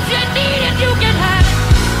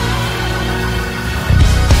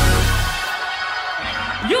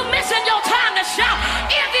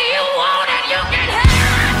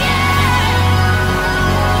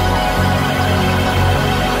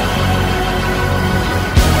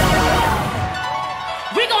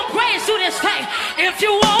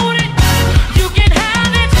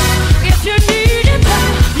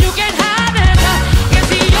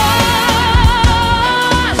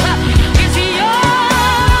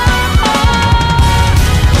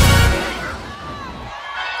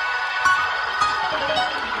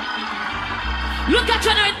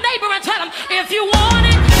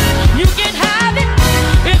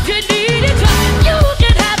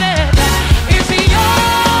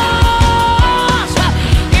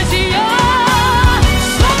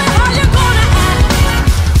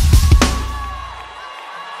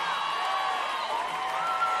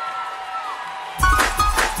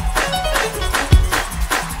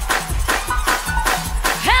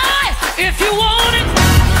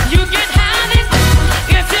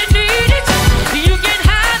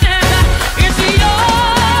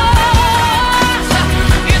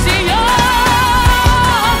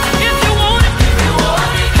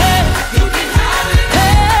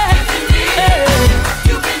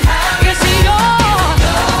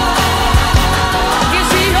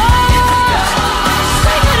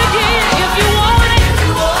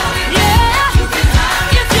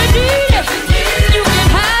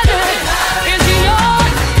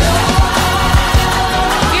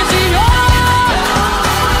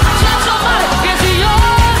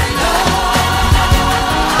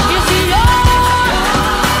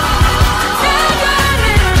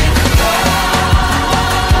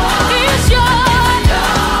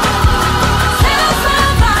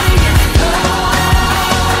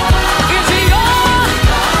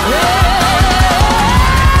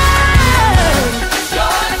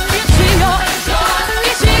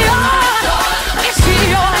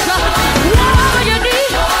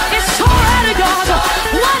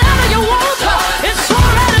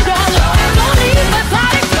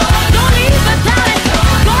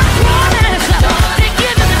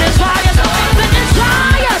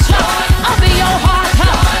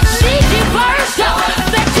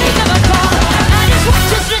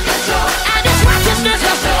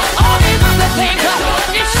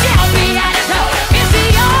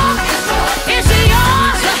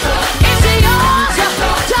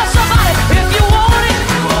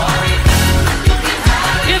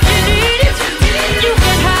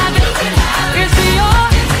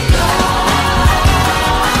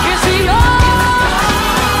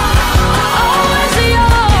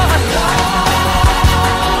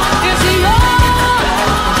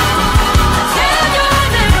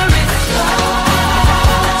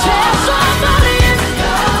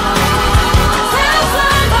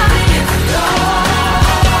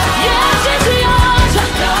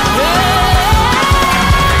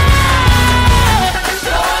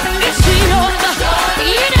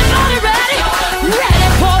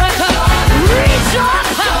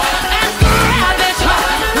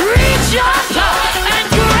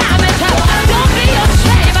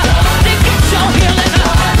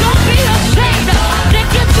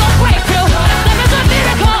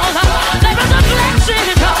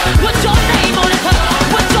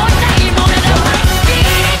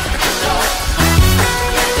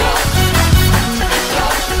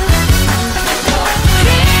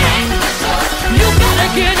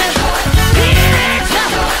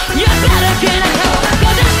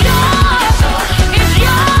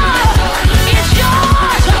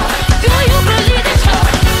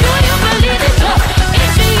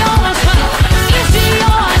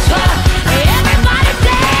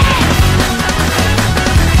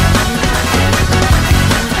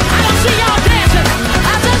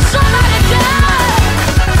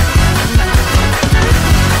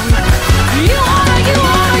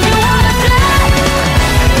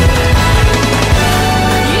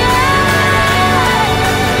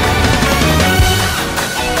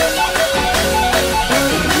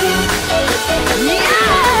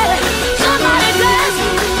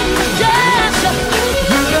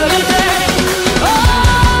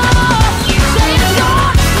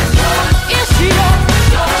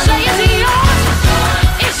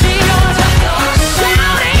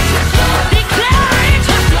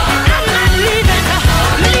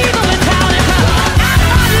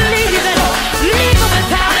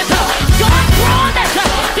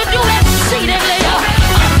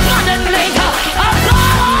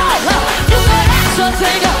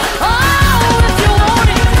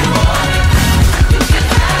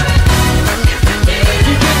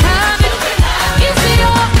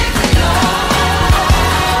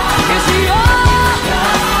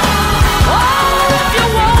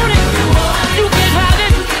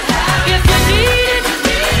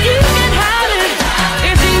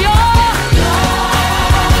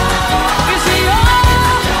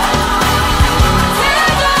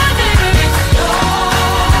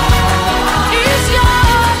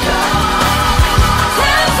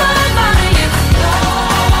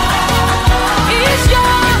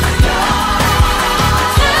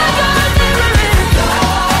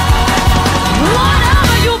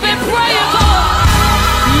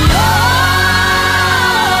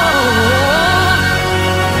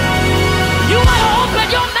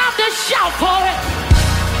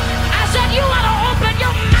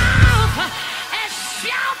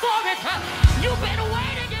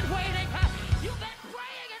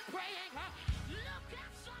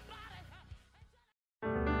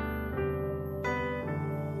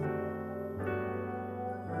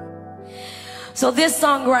 So this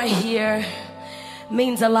song right here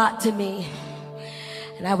means a lot to me.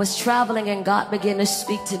 And I was traveling and God began to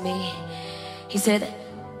speak to me. He said,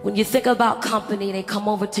 when you think about company, they come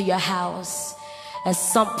over to your house. At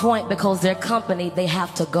some point, because they're company, they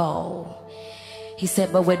have to go. He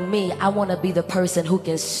said, but with me, I want to be the person who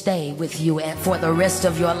can stay with you and for the rest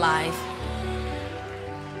of your life.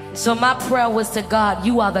 So my prayer was to God,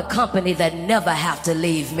 you are the company that never have to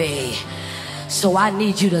leave me. So I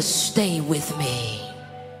need you to stay with me.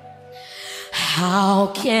 How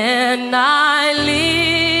can I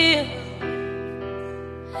live?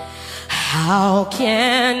 How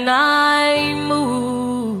can I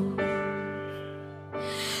move?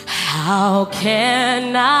 How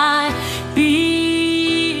can I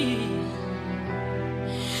be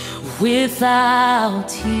without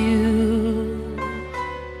you?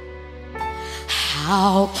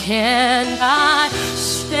 How can I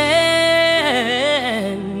stand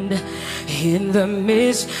in the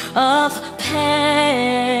midst of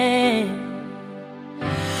pain?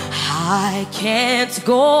 I can't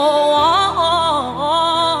go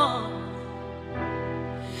on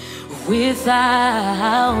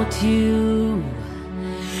without you.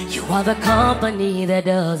 You are the company that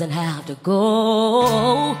doesn't have to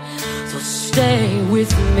go. So stay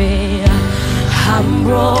with me. I'm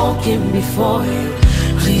broken before you.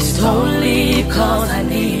 Please don't leave, 'cause I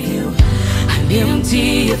need you. I'm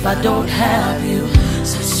empty if I don't have you.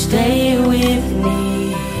 So stay with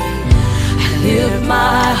me. I lift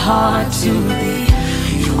my heart to thee.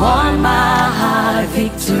 You are my high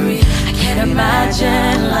victory. I can't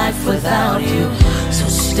imagine life without you. So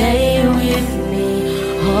stay with me.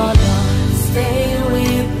 Oh Lord, stay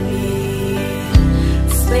with me.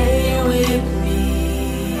 Stay with me.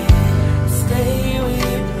 Stay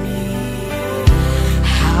with me.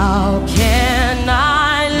 How can I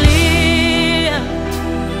live?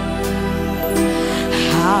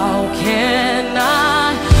 How can I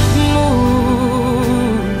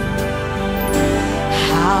move?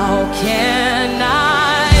 How can I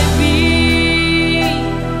be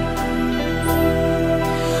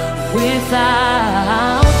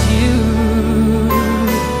without you?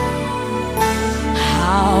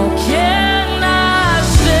 How can I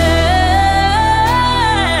stand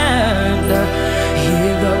in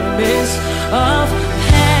the midst of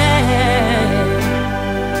pain?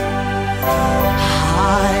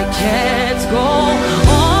 I can't go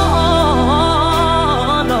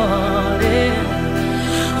on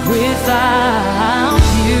without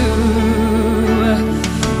you.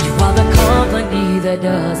 You are the company that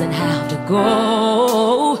doesn't have to go.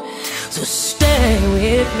 So stay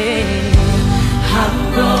with me. I'm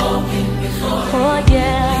broken before. Oh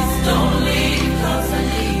yeah. Please don't leave, 'cause I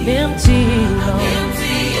need you. Empty, Lord. I'm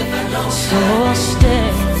empty if I don't so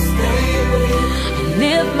stay.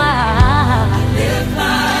 Live my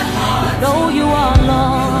heart. Know you are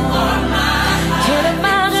Lord. Can't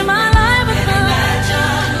imagine my life without you.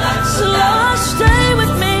 So Lord, stay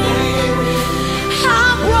with me.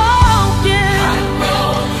 I'm broken.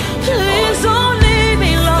 Please don't leave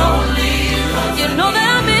me, Lord. You know that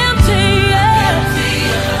I'm empty.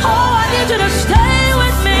 Yeah. Oh, I need you to stay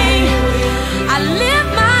with me. I live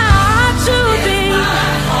my heart to thee.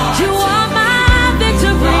 You are my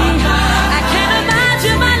victory. I can't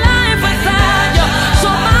imagine my life without you. So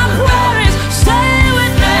my prayer is stay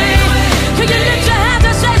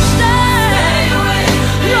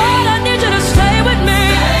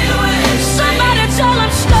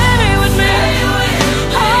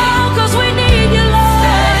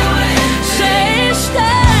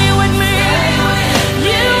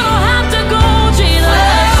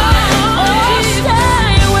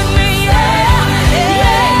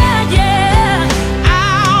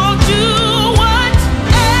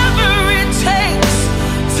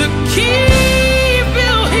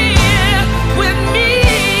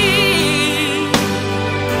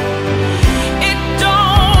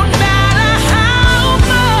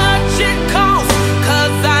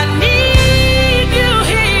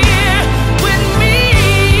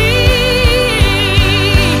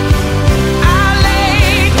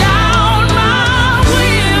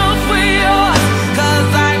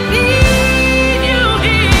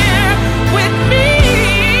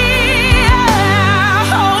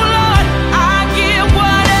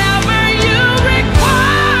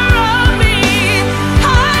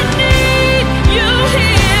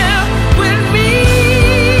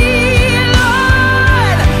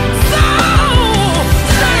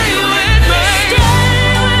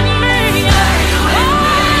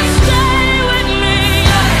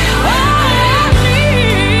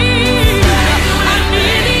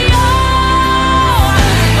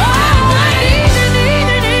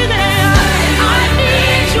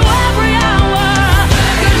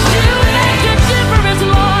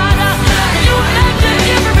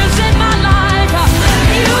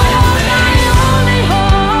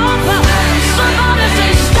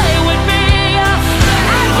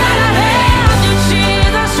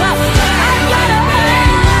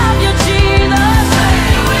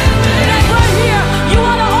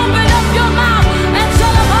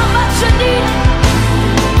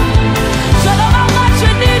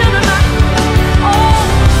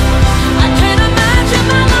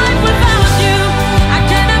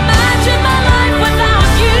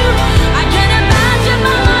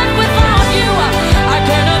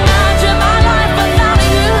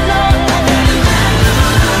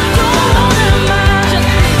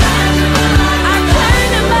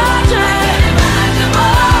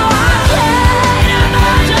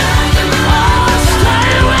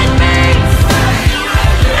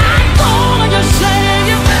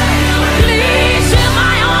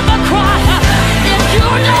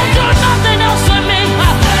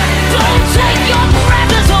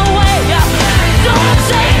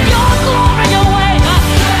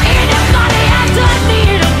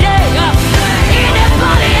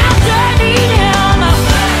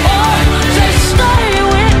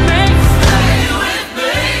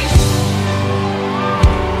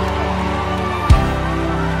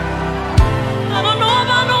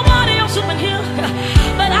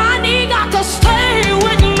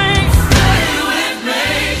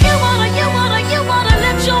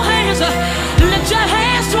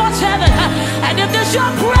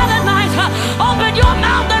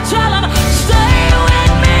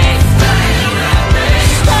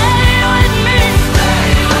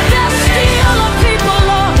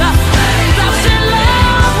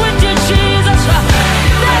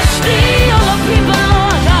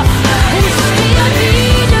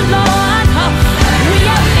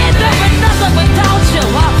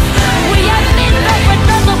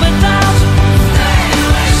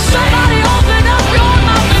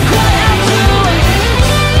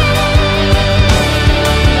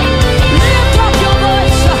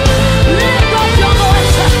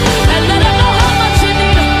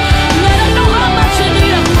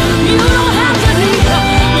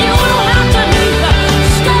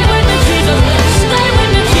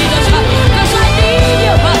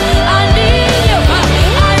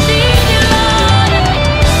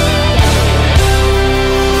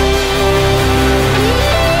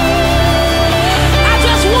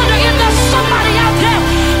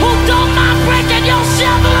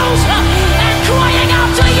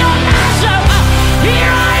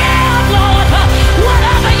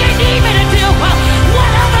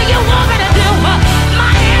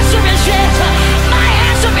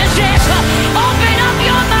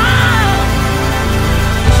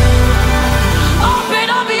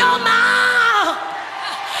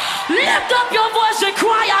Lift up your voice and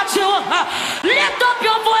cry out to him. Lift up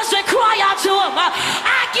your voice and cry out to him.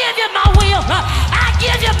 I give you my will. I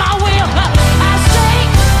give you my will. I say,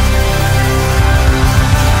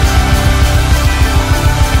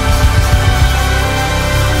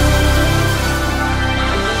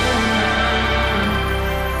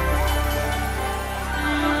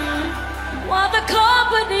 want the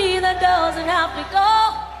company that doesn't have to go.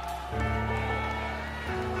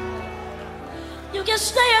 You can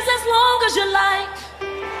stay as long as you like.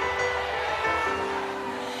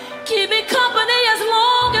 Keep me company as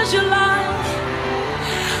long as you like.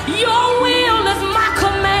 Your will is my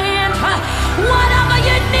command. Whatever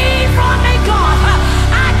you need from me, God,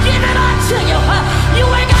 I give it unto you. You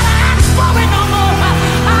ain't gotta ask for it no more.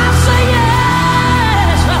 I say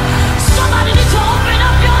yes. Somebody needs to open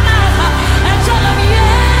up your mouth and tell them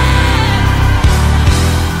yes.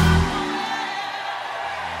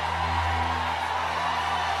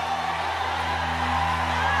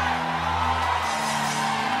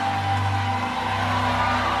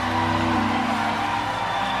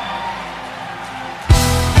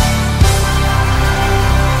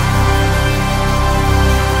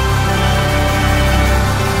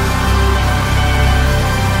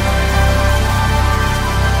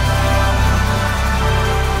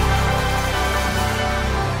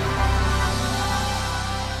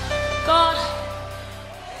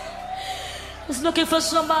 Looking for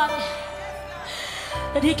somebody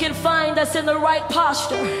that he can find that's in the right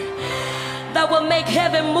posture that will make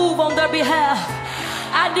heaven move on their behalf.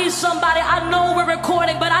 I need somebody. I know we're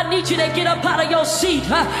recording, but I need you to get up out of your seat.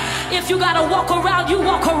 If you gotta walk around, you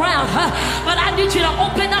walk around. But I need you to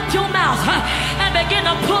open up your mouth and begin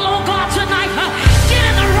to pull on God tonight. Get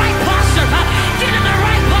in the right posture. Get in the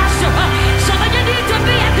right posture. Some of you need to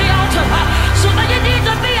be at the altar. Some of you need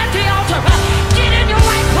to be at the altar. Get in your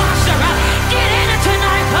right posture. Get in it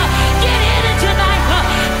tonight. Get in it tonight.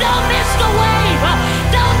 Don't miss the wave.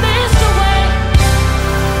 Don't miss the wave.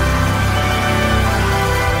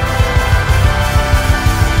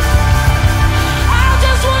 I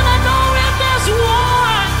just want to know if there's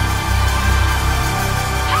one.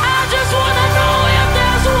 I just want to know if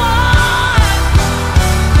there's one.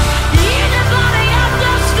 Anybody out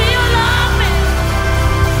there still love me?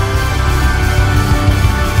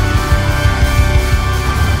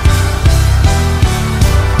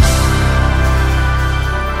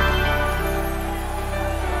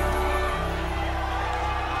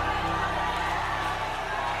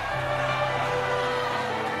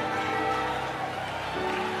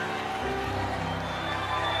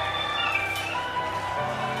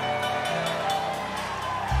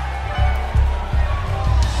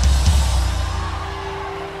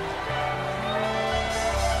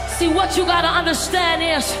 See, what you got to understand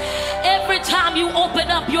is every time you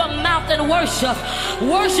open up your mouth and worship,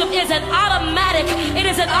 worship is an automatic, it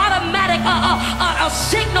is an automatic a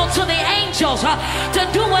signal to the angels to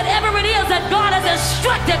do whatever it is that God has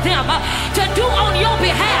instructed them to do on your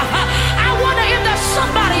behalf. I wonder if there's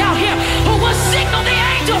somebody out here who will signal the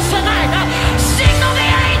angels tonight. Signal the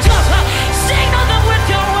angels. Signal them with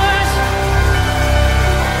your words.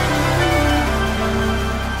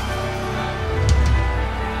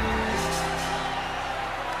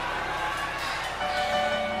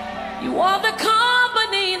 You are the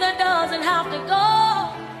company that doesn't have to go.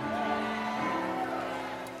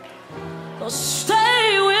 So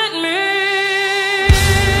stay with me.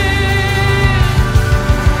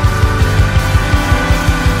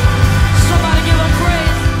 Somebody give him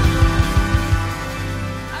praise.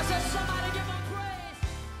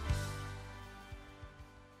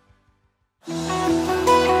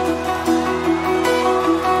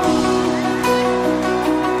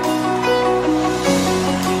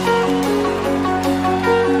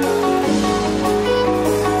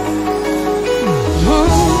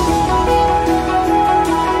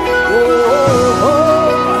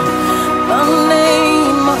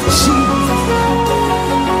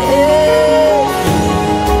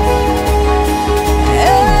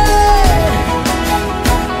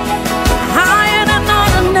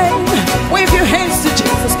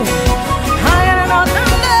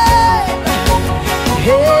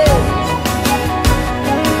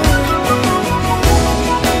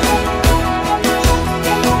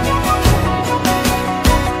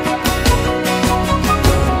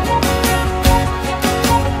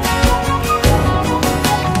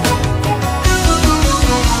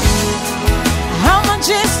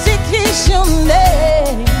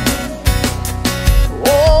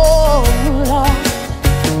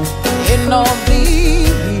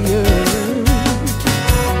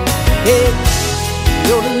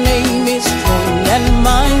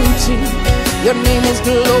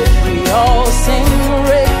 we all sing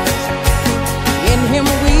praise. In him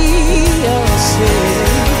we are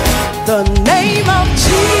saved. The name of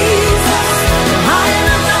Jesus, higher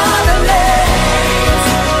than other names.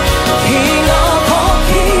 King of all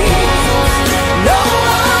kings, no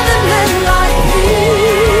other name like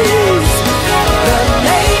his. The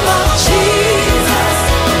name of Jesus,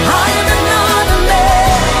 higher than other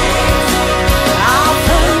names.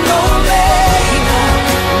 Alpha and Omega,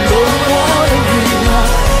 no one greater.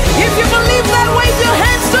 If you believe that, wave your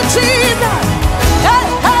hands to Jesus. Hey,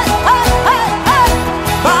 hey, hey, hey, hey.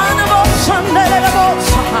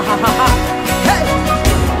 Hey.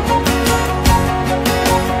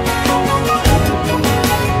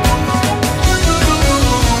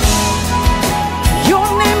 Your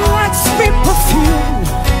name like sweet perfume,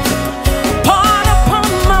 poured upon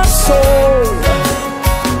my soul.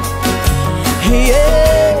 Yeah.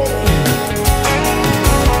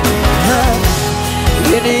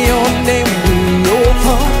 In your name we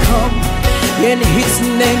overcome. In his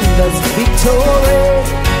name there's victory.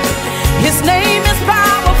 His name is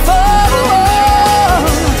powerful.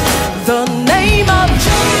 The name of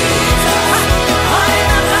Jesus, higher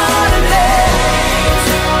than other names.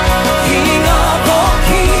 King of all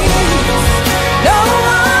kings, no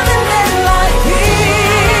other name like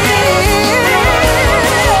his.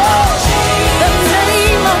 The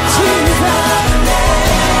name of Jesus,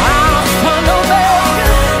 Alpha and Omega,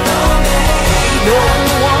 no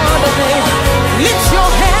other name. Lift your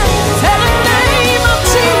hands, tell the name of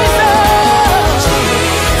Jesus.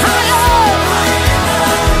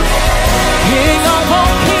 King of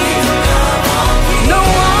all kings, no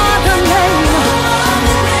other name.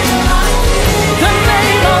 The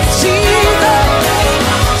name of Jesus,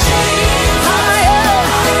 higher.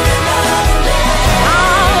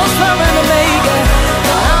 Alpha and Omega,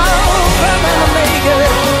 Alpha and Omega.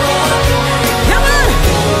 Come on,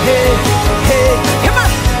 hey, hey, come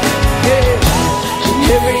on, hey.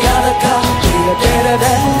 Every other God, you're better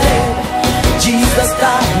than dead. Jesus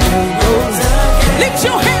died and rose again. Lift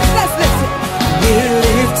your hands, let's listen. We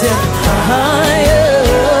lift him higher.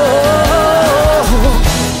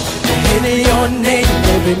 In your name,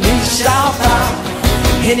 every knee shall bow.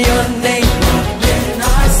 In your name, what can I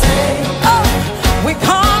say? Oh, we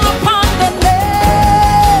call upon the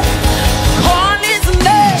name. Call his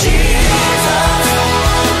name. Jesus.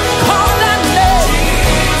 Call that name.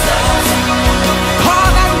 Jesus. Call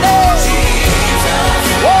that name. Jesus.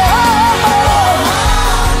 Whoa.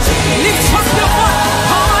 Lift up your voice.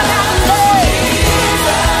 Call that name.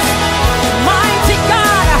 Mighty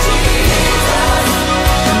God.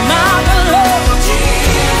 Marvelous.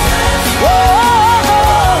 Whoa.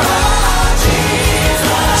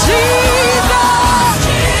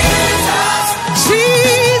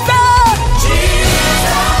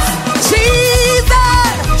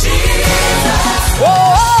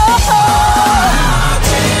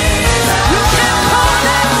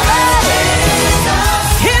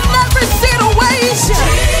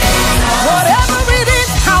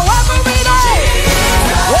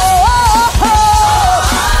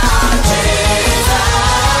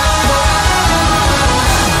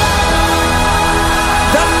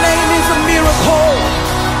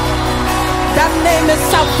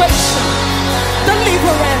 Salvation,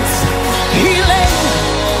 deliverance, healing.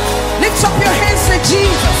 Lift up your hands to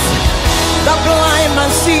Jesus. The blind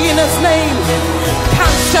man see in his name.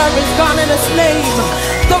 Cancer is gone in his name.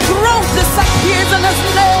 The growth disappears in his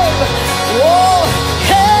name. Oh,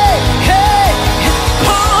 hey, hey,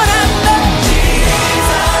 call that name.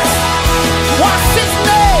 Jesus. What's his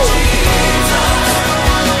name? Jesus.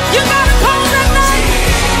 You gotta call that name.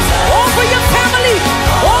 Jesus. Over your family,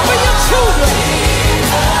 over your children.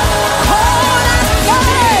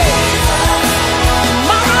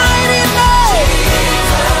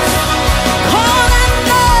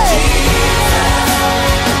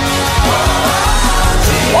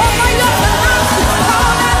 Oh my God!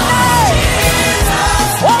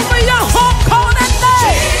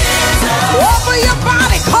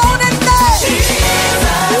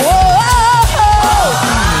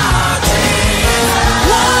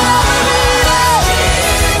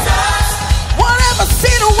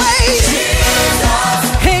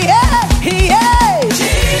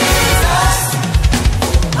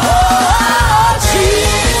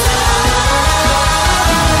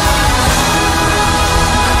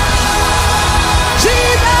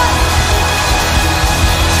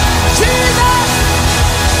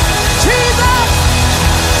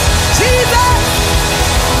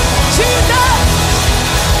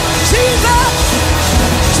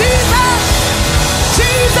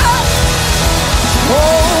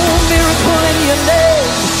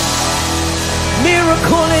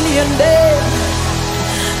 many and dead.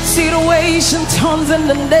 Situation turns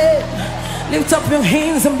into dead. Lift up your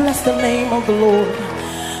hands and bless the name of the Lord.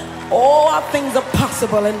 All things are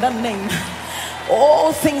possible in the name.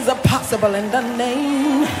 All things are possible in the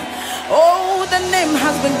name. Oh, the name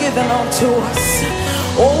has been given unto us.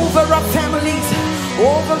 Over our families,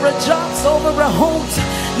 over our jobs, over our homes.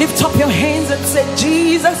 Lift up your hands and say,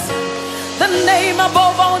 Jesus, the name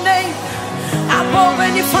above all names, above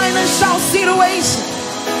any financial situation,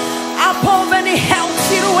 above any health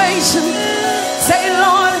situation. Say,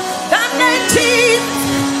 Lord, the name Jesus.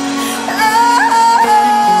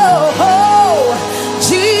 Oh,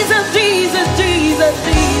 Jesus, Jesus, Jesus,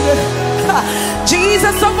 Jesus.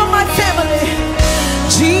 Jesus over my family.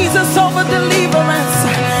 Jesus over deliverance.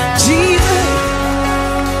 Jesus.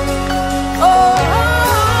 Oh,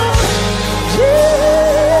 Jesus.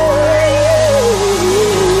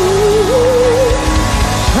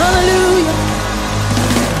 Hallelujah.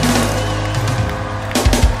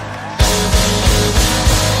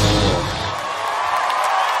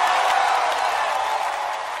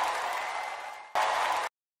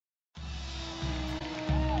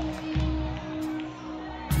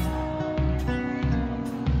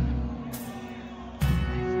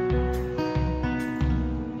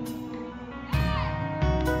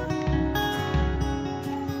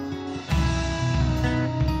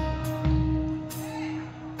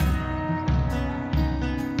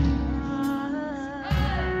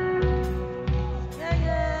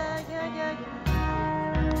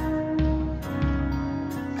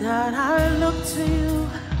 God, I look to you.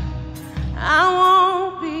 I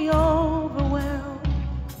won't be overwhelmed.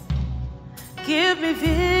 Give me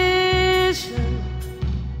vision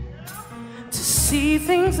to see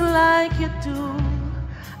things like you do.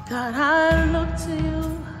 God, I look to you.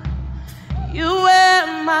 You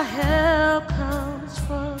where my help comes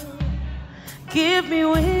from. Give me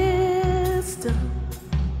wisdom.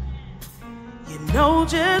 You know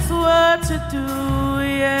just what to do,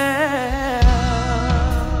 yeah.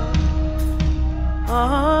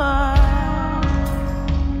 Oh,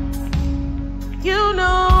 you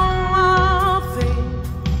know all things.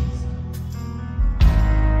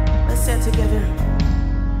 Let's say it together.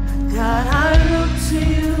 God, I look to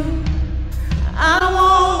you. I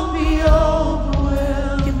won't be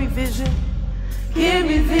overwhelmed. Give me vision. Give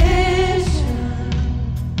me vision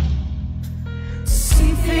to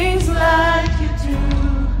see things like you do.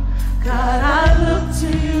 God, I look to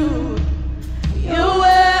you. You're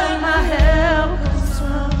where my help comes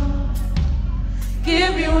from.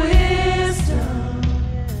 Give me wisdom,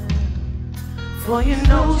 for you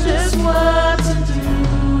know just what to do,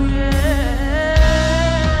 yeah.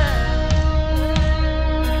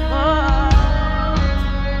 Oh.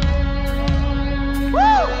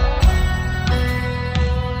 Woo!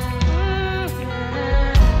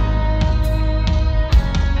 Yeah.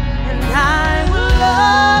 And I will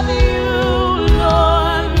love you,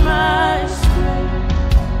 Lord, my strength.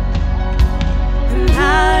 And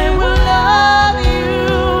I will love you,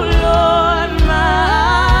 Lord,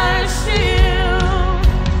 my shield.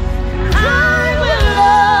 And I will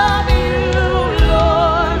love you,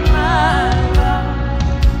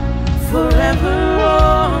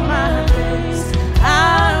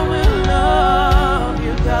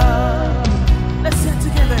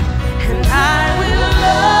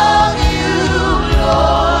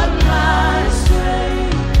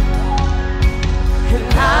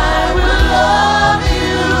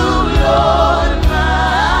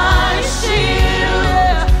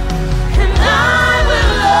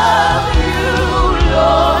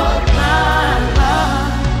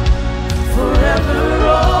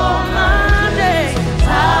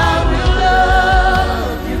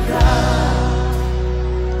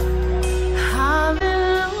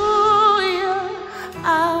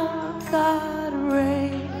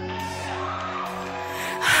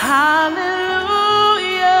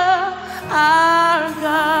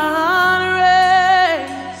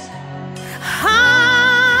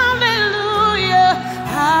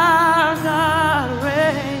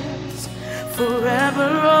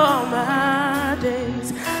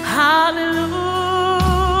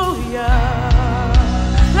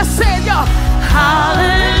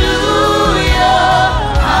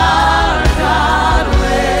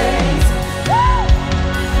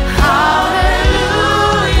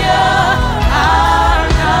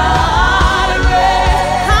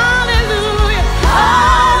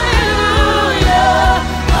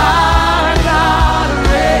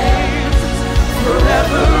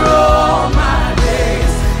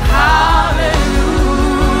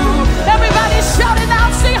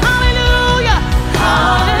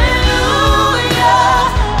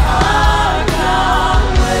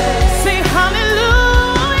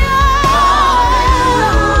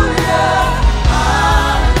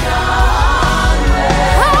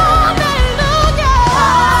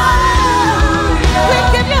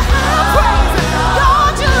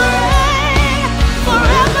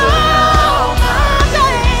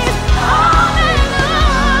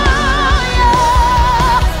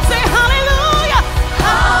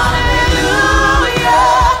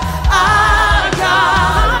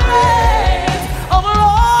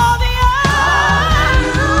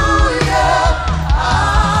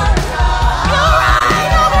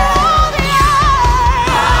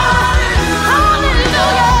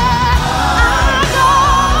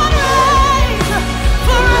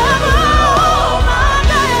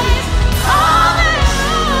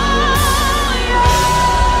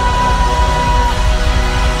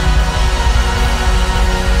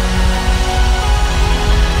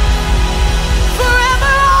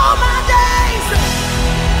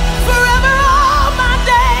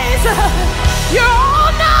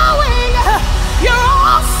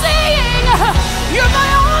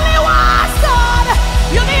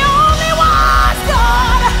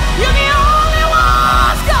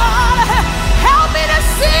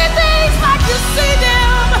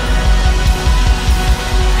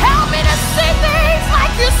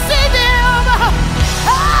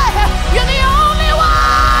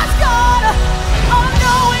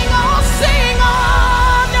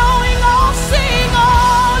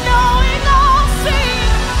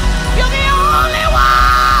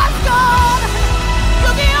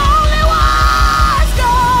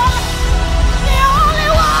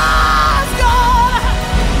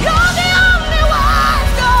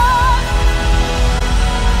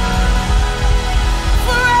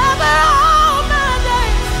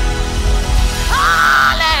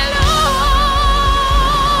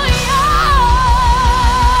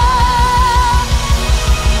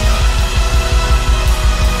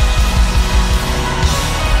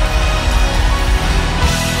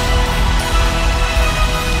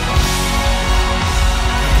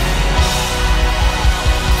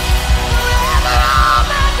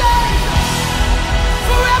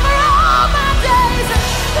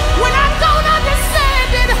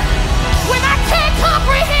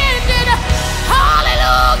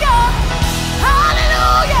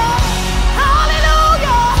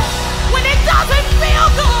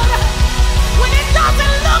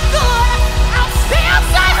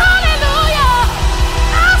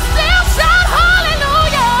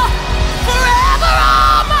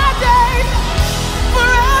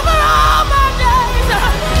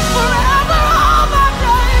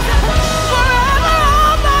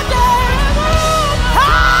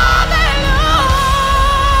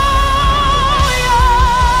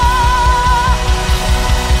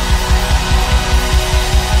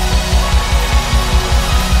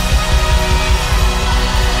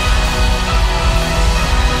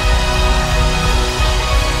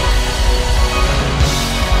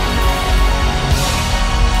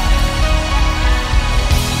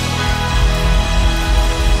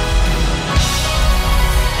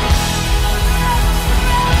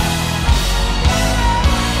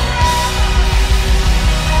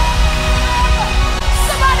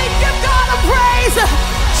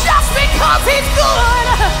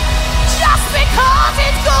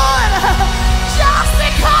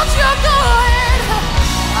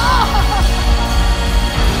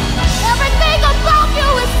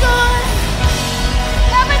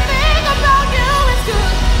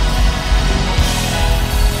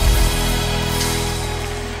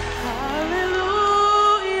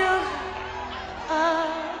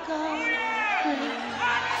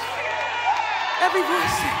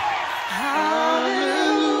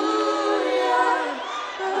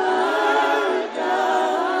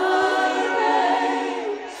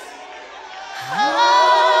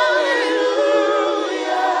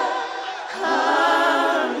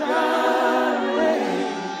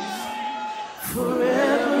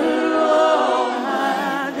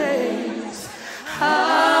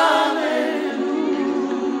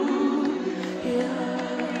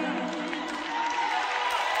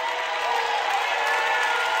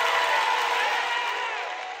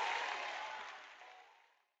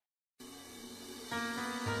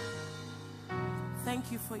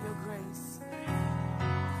 you for your grace.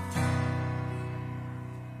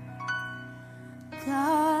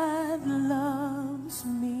 God loves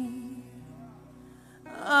me,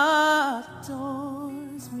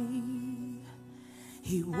 adores me.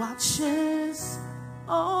 He watches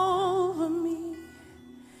over me.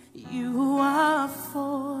 You are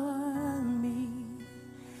for me,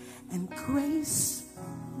 and grace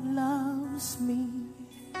loves me.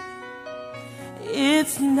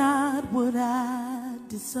 It's not what I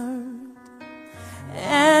deserved,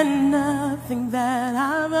 and nothing that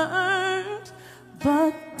I've earned,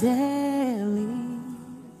 but daily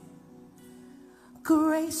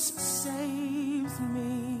grace saves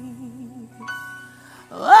me.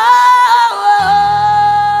 Oh,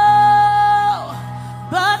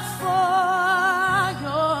 but for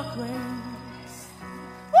your grace.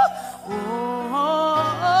 Oh,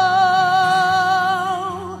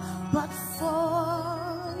 but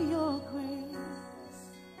for your grace.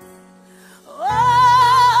 Oh,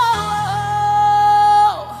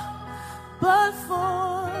 but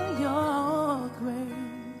for your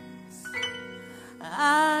grace,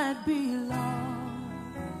 I'd be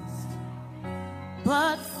lost.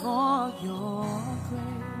 But for your grace,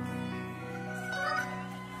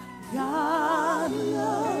 God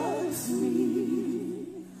loves me,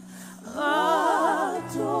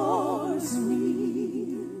 adores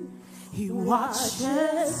me. He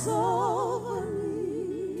watches over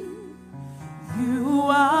me. You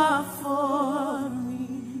are for me.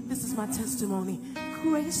 This is my testimony.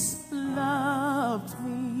 Grace loved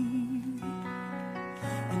me,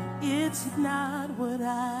 and it's not what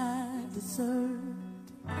I deserved,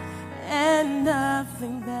 and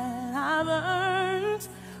nothing that I've earned,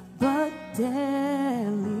 but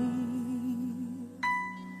daily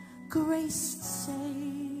grace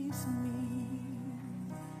saves me.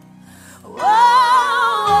 Oh,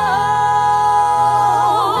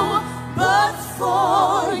 but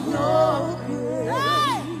for your grace.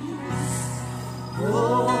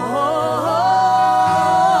 Oh,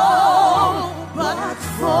 but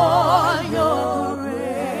for your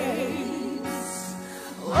grace.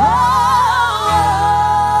 Oh,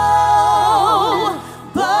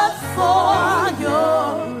 but for your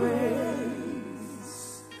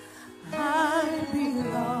grace, I'd be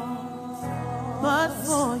lost. But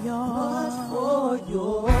for your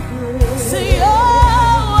grace. See, oh,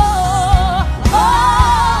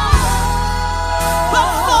 but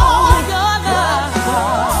for your love.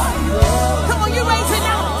 Come on, you raise it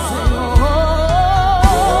now. Say,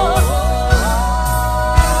 oh,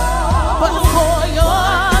 but for your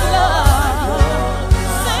love.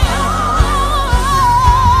 Say, oh,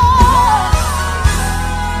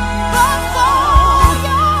 but for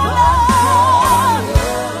your love.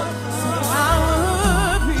 Say, I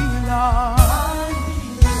would be lost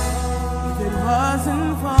if it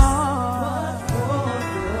wasn't for.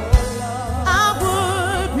 I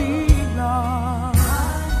would be lost,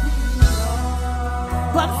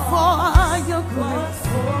 but for your grace.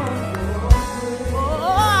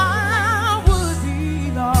 Oh, I would be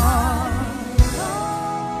lost,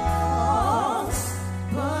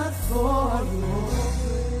 but for your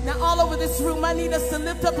grace. Now all over this room, I need us to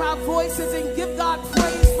lift up our voices and give God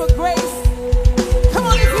praise for grace. Come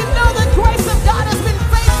on, if you know the grace of God has been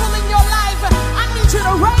faithful in your life, I need you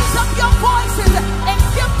to raise up your voices and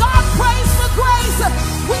give God praise for grace.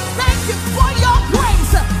 We thank you for your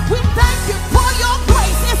grace. We thank you for your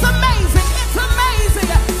grace. It's amazing. It's amazing.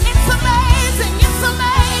 It's amazing. It's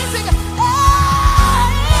amazing.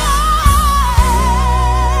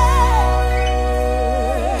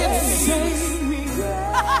 It saved me.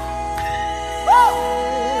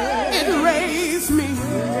 It raised me.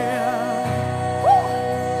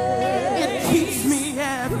 It keeps me.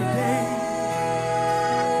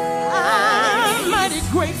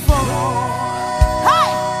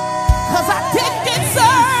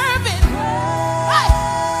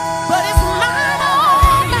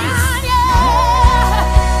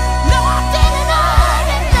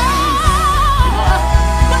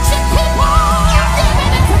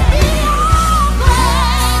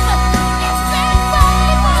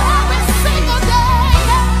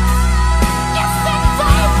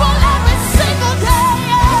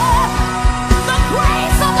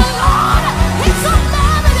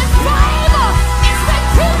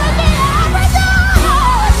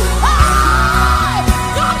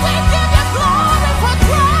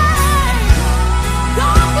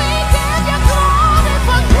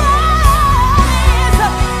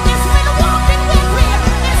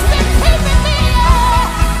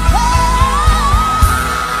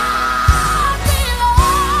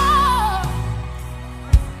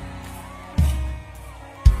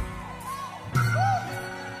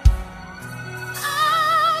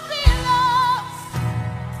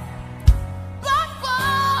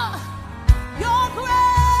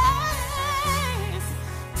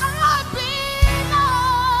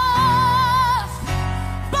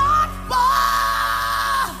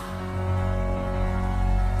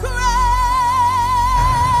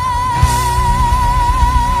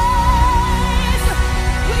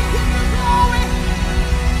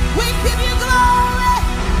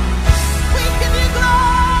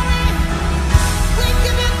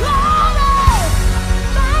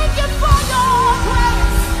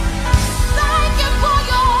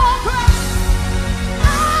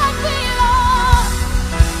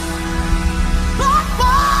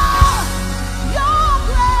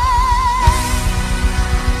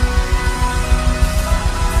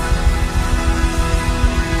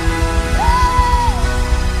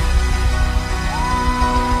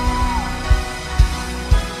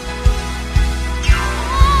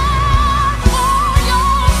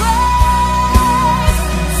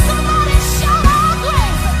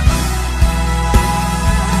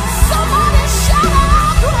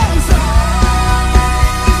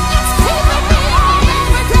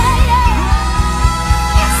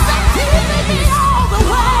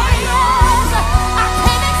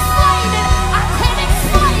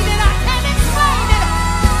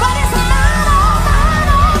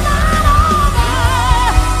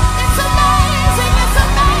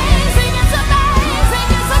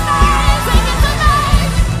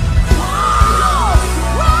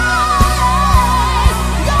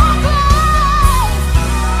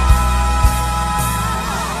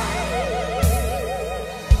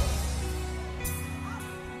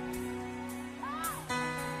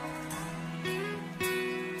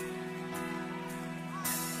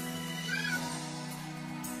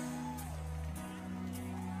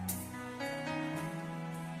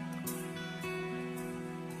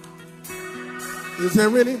 Is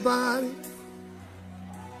there anybody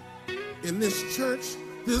in this church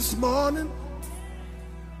this morning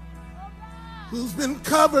who's been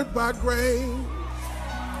covered by grace?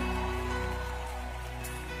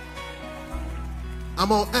 I'm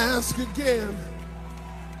gonna ask again.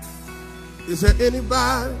 Is there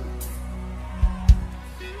anybody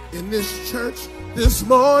in this church this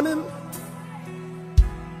morning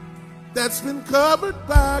that's been covered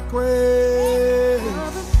by grace?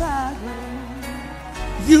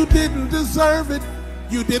 You didn't deserve it,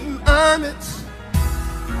 you didn't earn it,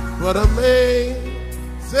 but amazing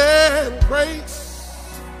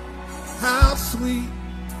grace, how sweet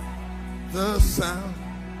the sound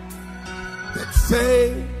that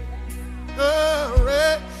saved a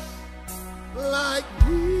wretch like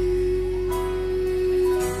me.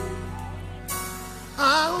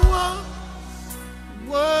 I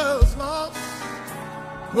was lost,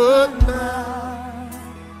 but now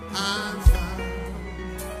I'm found.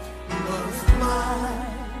 Was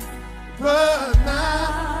blind, but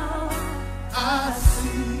now I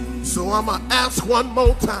see. So I'm gonna ask one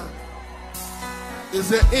more time. Is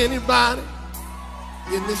there anybody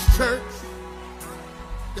in this church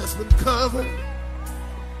that's been covered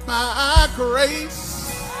by grace?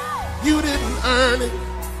 You didn't earn it,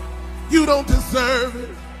 you don't deserve it,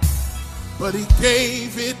 but he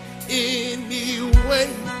gave it anyway.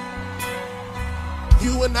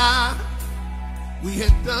 You and I, we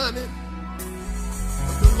had done it,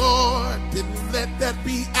 but the Lord didn't let that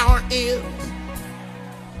be our end.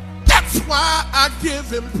 That's why I give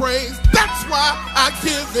him praise. That's why I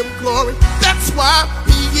give him glory. That's why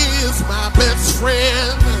he is my best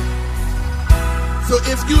friend. So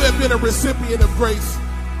if you have been a recipient of grace,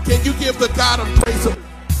 can you give the God of praise?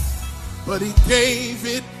 But he gave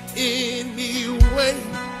it anyway.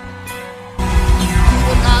 You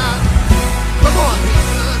and I, come on,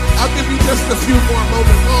 I'll give you just a few more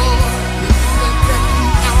moments. Lord, let that be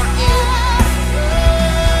our end.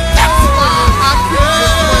 That's why I give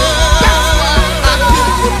him praise. That's why I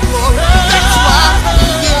give him glory. That's why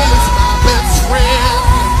he is my best friend.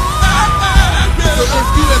 So if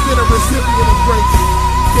you have been a recipient of grace,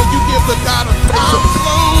 can you give the God of praise?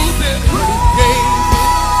 But he gave it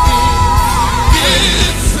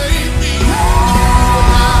in. Save me.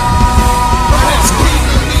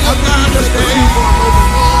 I'll give you just a few more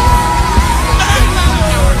moments.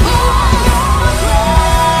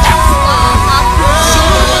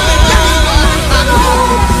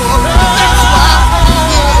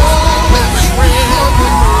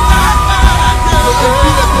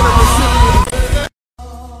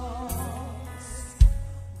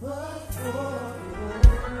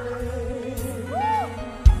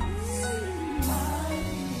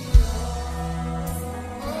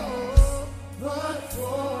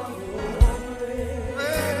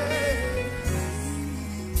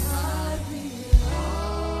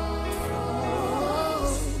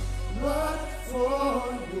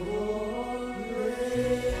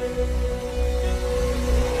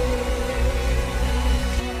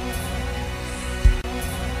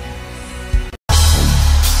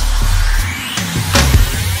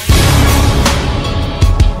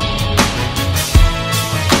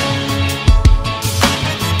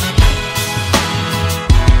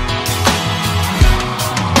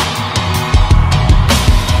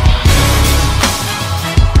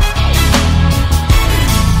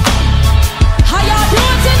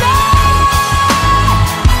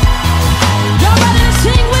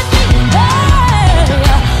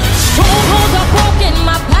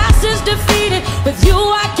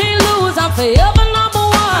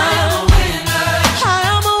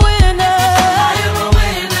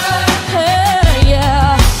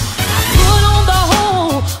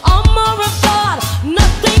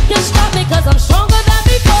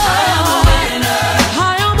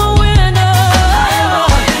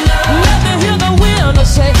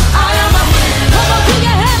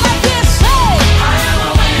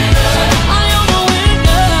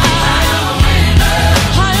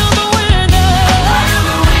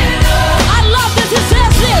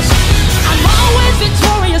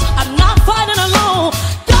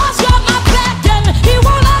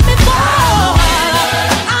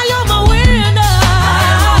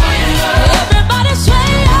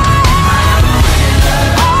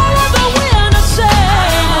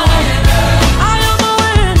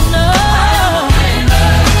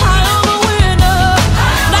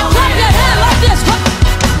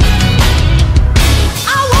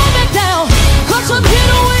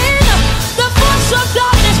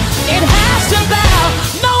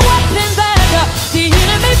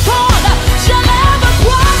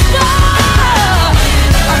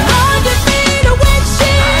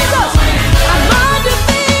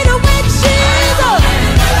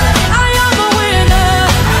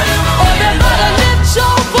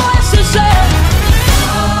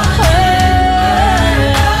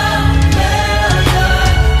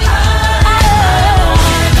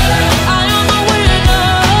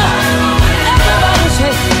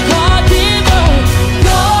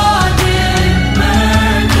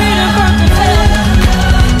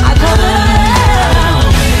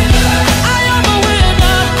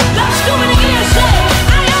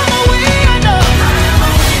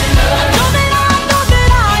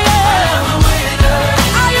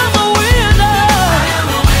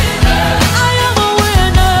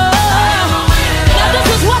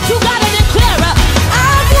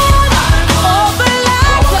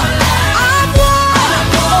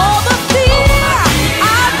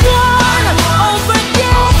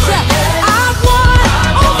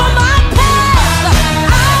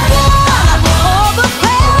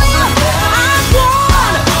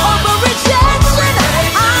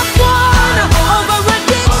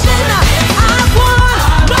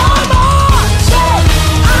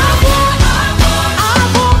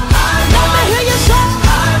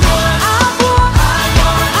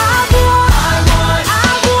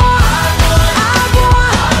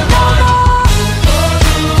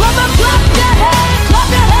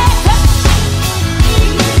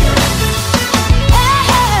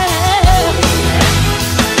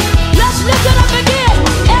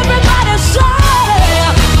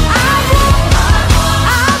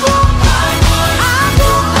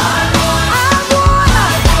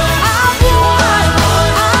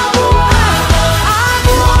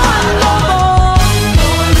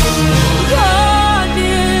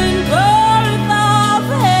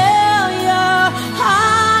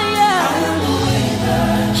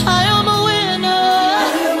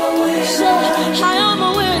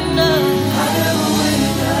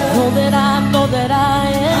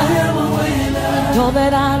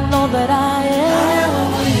 that I know that I am.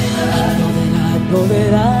 I know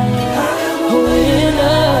that I am a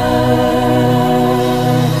winner.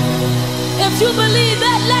 If you believe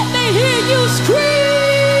that, let me hear you scream.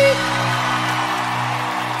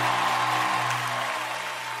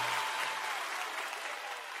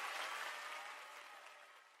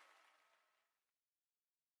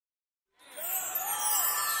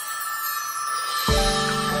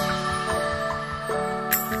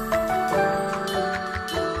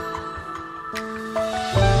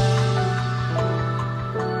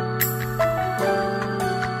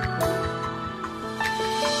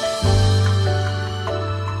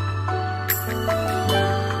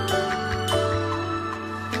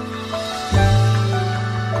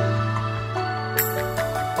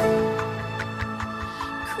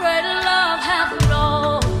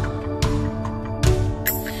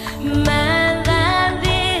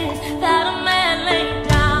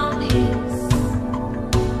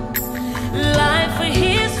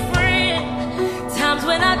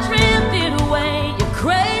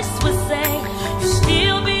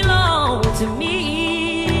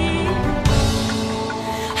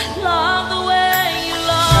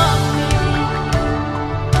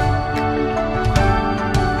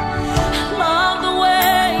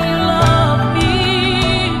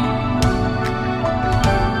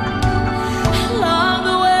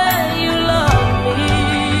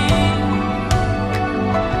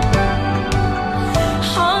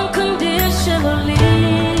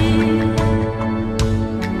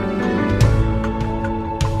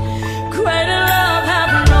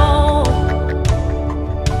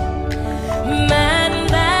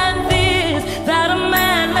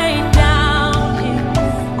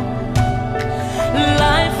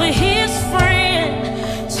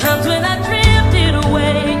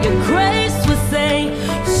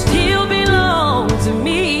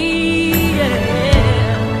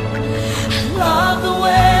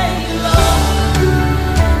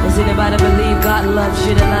 God loves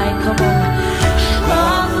you tonight. Come on.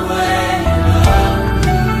 Love the way you love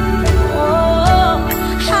me. Oh,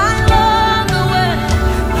 I love the way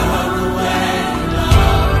you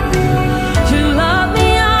love me. You love me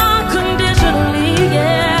unconditionally,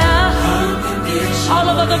 yeah. Unconditionally. All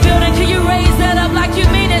over the building, can you raise that up like you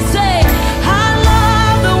mean it? Say, I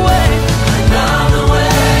love the way you love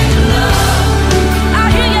me. I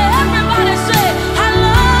hear you, everybody say, I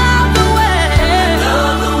love the way.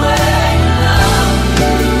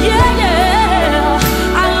 Yeah,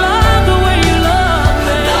 I love the way you love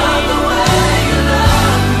me.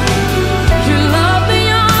 You love me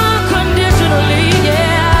unconditionally,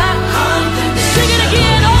 yeah. Sing it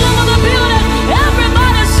again, all over the building.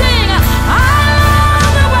 Everybody sing, I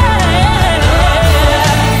love the way.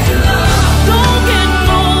 Don't get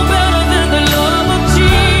no better than the love of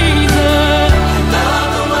Jesus. Love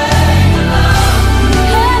the way you love me.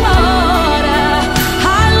 Hey Lord,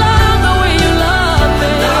 I love the way you love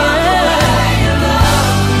me.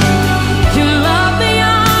 You love me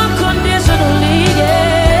unconditionally,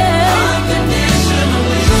 yeah.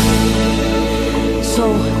 So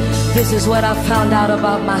this is what I found out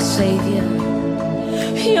about my Savior.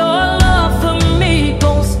 Your love for me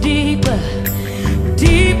goes deeper,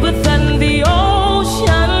 deeper than the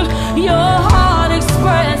ocean. Your heart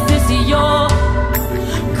expresses your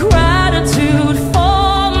gratitude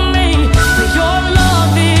for me. For your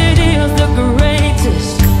love, it is the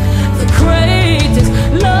greatest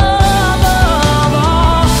love of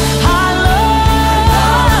all. I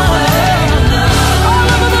love. All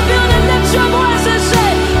over the building, lift your voice and say,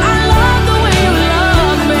 I love the way you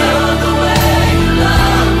love me.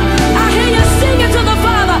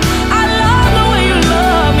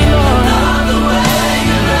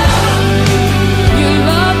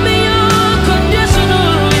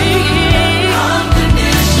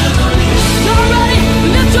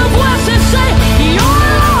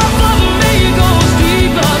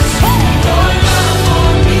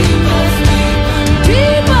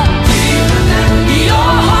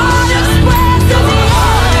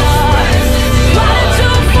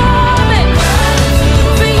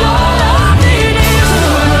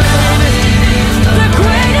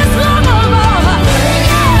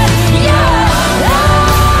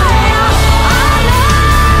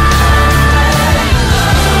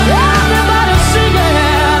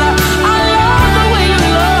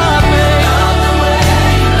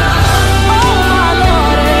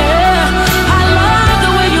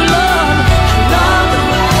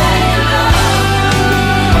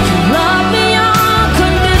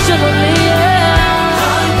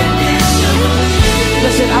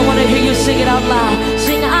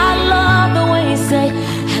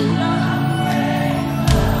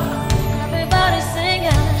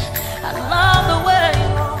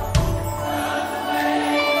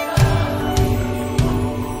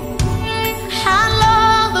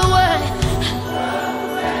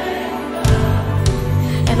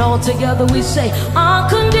 And all together we say,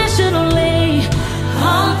 unconditionally,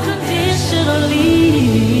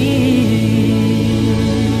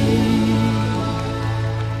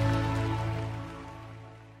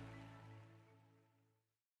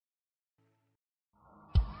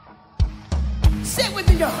 Say it with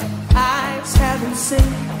me, y'all. Eyes haven't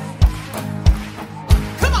seen.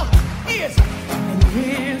 Come on, ears. And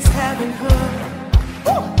ears haven't heard.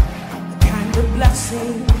 Woo! The kind of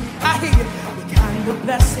blessing. I hear you. The kind of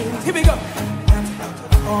blessings. Here we go. That's about to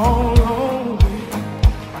fall on me.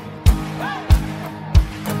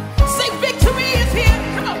 Say victory is here.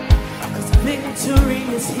 Come on. 'Cause victory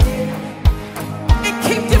is here. And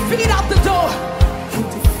keep your feet out the door. Keep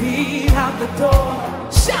your feet out the door.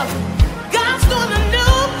 Shout. God's doing a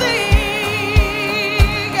new thing.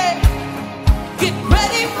 Get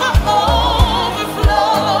ready for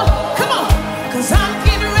overflow. Come on, 'cause I'm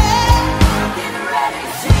getting ready. I'm getting ready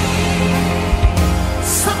to see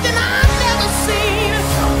something I've never seen.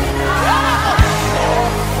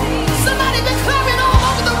 Somebody declaring all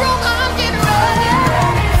over the room, I'm getting ready.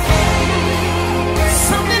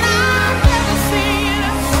 Something I've never seen.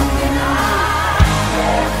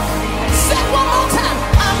 Say it one more time.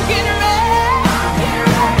 I'm getting ready.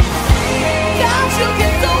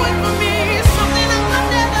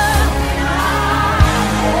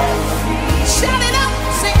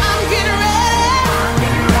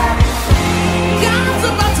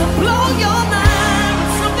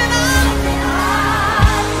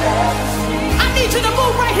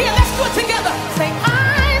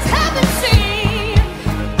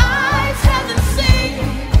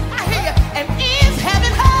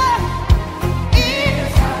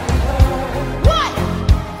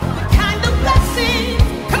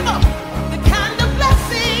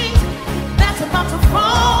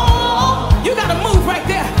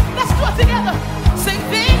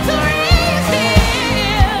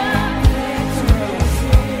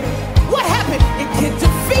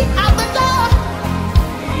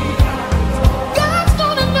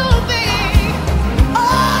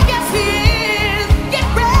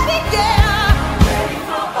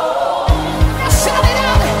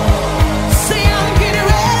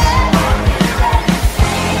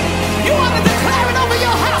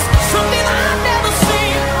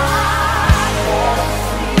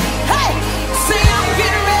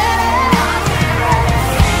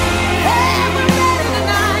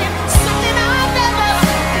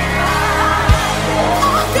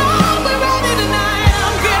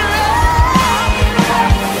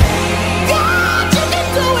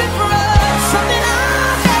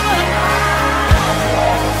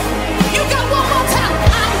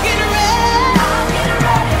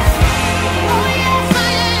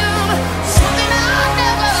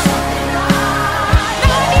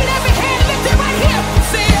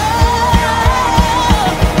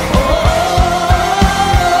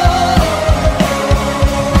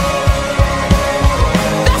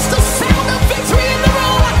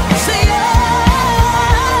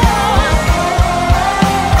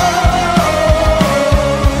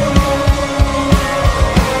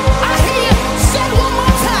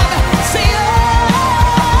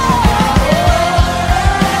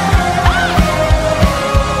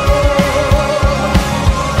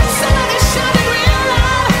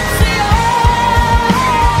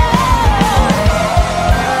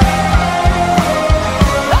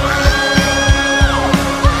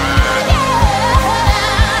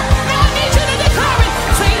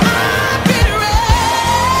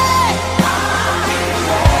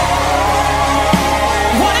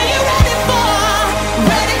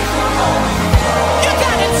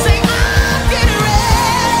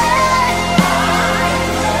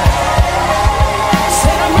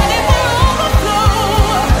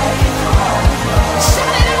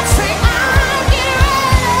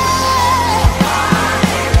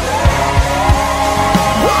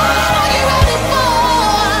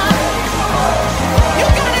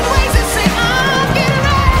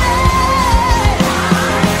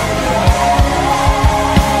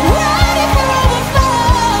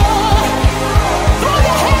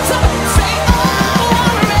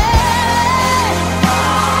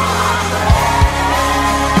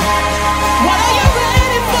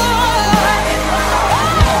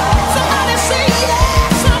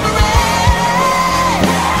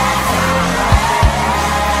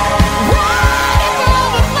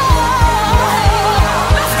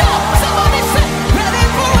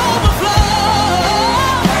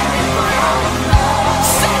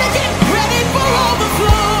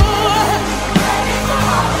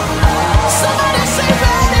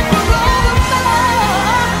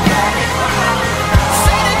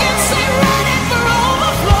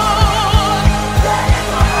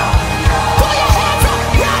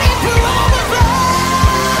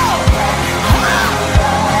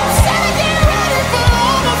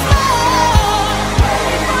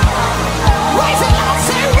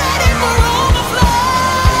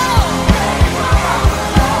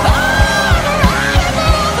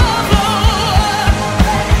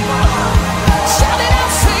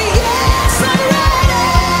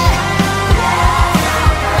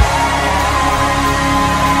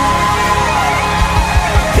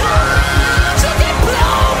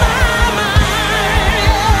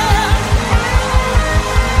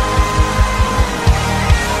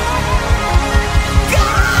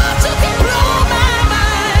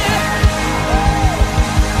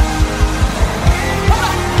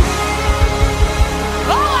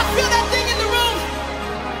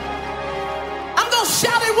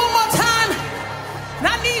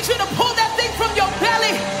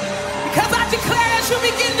 you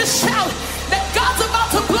begin to shout that God's about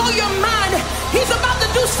to blow your mind. He's about to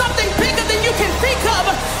do something bigger than you can think of,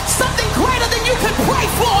 something greater than you can pray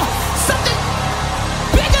for, something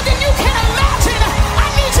bigger than you can imagine. I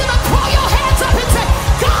need you to throw your hands up and say,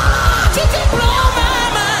 God, you can blow my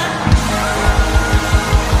mind.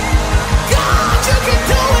 God, you can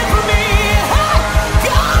do it for me.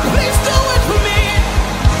 God, please do it for me.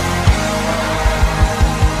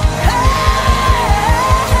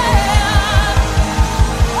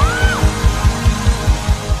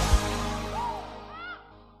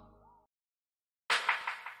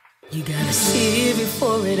 You gotta see it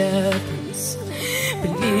before it happens.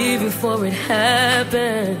 Believe before it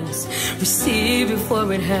happens. Receive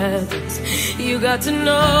before it happens. You got to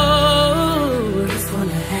know it's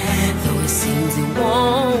gonna happen. Though it seems it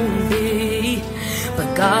won't be,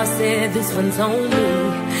 but God said this one's on me.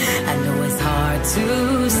 I know it's hard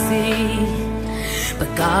to see,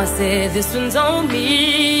 but God said this one's on me.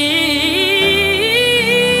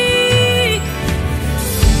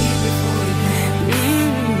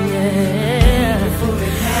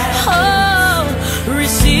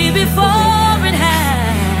 Receive before it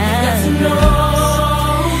happens.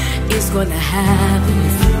 It's gonna happen.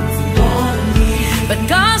 But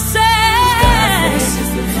God says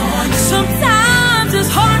sometimes it's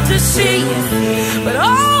hard to see, but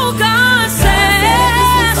oh, God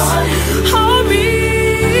says, oh, me.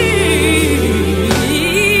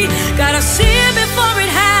 Gotta see it before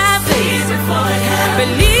it happens.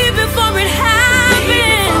 Believe before it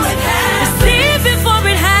happens. Receive before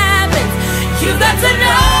it happens. You got to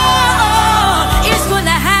know it's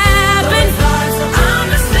gonna happen.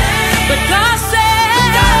 But God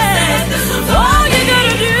says, all you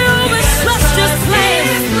gotta do is trust His plan.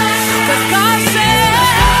 'Cause God says,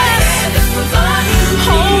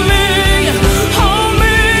 hold me, hold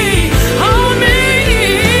me, hold me,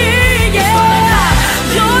 yeah.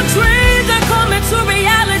 Your dreams are coming to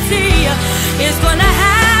reality. It's gonna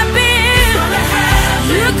happen.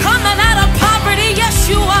 You're coming out of poverty, yes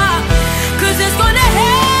you are. 'Cause it's gonna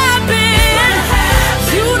happen.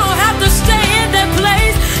 You don't have to stay in that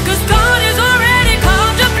place, 'cause God has already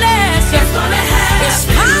called you blessed. In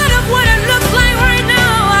spite of what it looks like right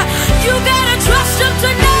now, you gotta trust Him to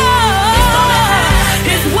know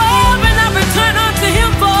His word will not return unto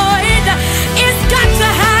Him void. It's got to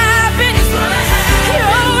happen.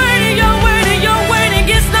 You're waiting, you're waiting, you're waiting.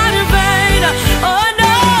 It's not in vain. Oh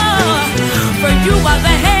no, for you are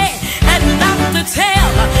the head and not the tail.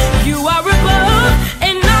 You are above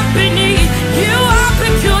and not beneath. You are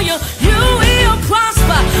peculiar. You will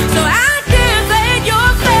prosper. So activate your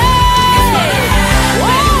faith.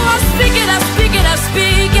 Oh, I speak it, I speak it, I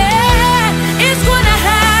speak it. It's gonna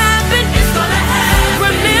happen.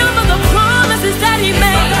 Remember the promises that He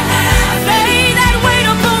made. They that wait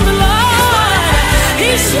upon the Lord,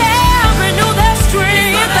 He shall renew their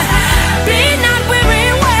strength. Be not weary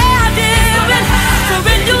in well-doing, for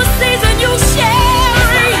in due season you shall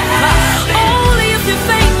reap. Only if you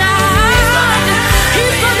faint not.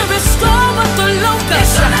 He's gonna restore what the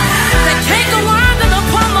locust, the cankerworm, and the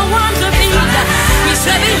palmer worms have eaten. He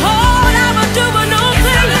said, behold, I will do a new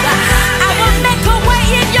thing. I will make a way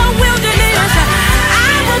in your wilderness.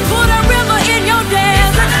 I will put a river in your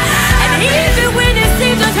desert. And even when it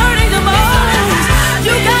seems it's hurting the most,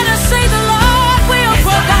 you gotta say the Lord will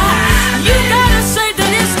provide. You gotta say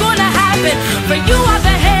that it's gonna happen. For you are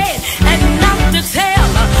the head and not the tail.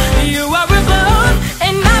 You are above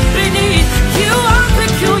and not beneath. You are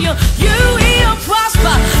peculiar. You will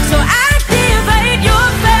prosper. So activate your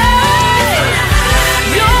faith.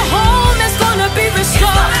 Your home is gonna be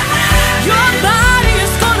restored. Your body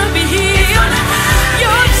is gonna be healed.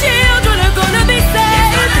 Your children are gonna be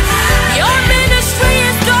saved. Your ministry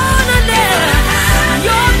is gonna live.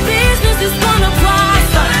 Your business is gonna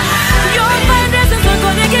prosper. Your finances are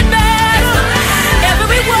gonna get better.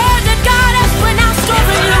 Every word that God has pronounced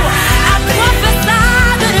over you, I prophesy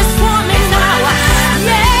that it's forming now.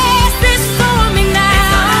 Yes, it's forming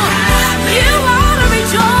now. You ought to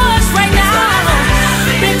rejoice right now,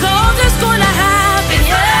 because it's gonna happen.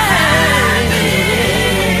 Yes.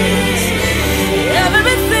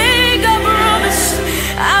 Everything I promised,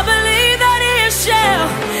 I believe that it shall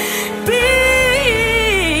be.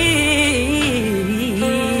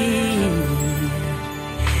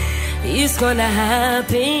 It's gonna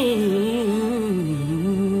happen.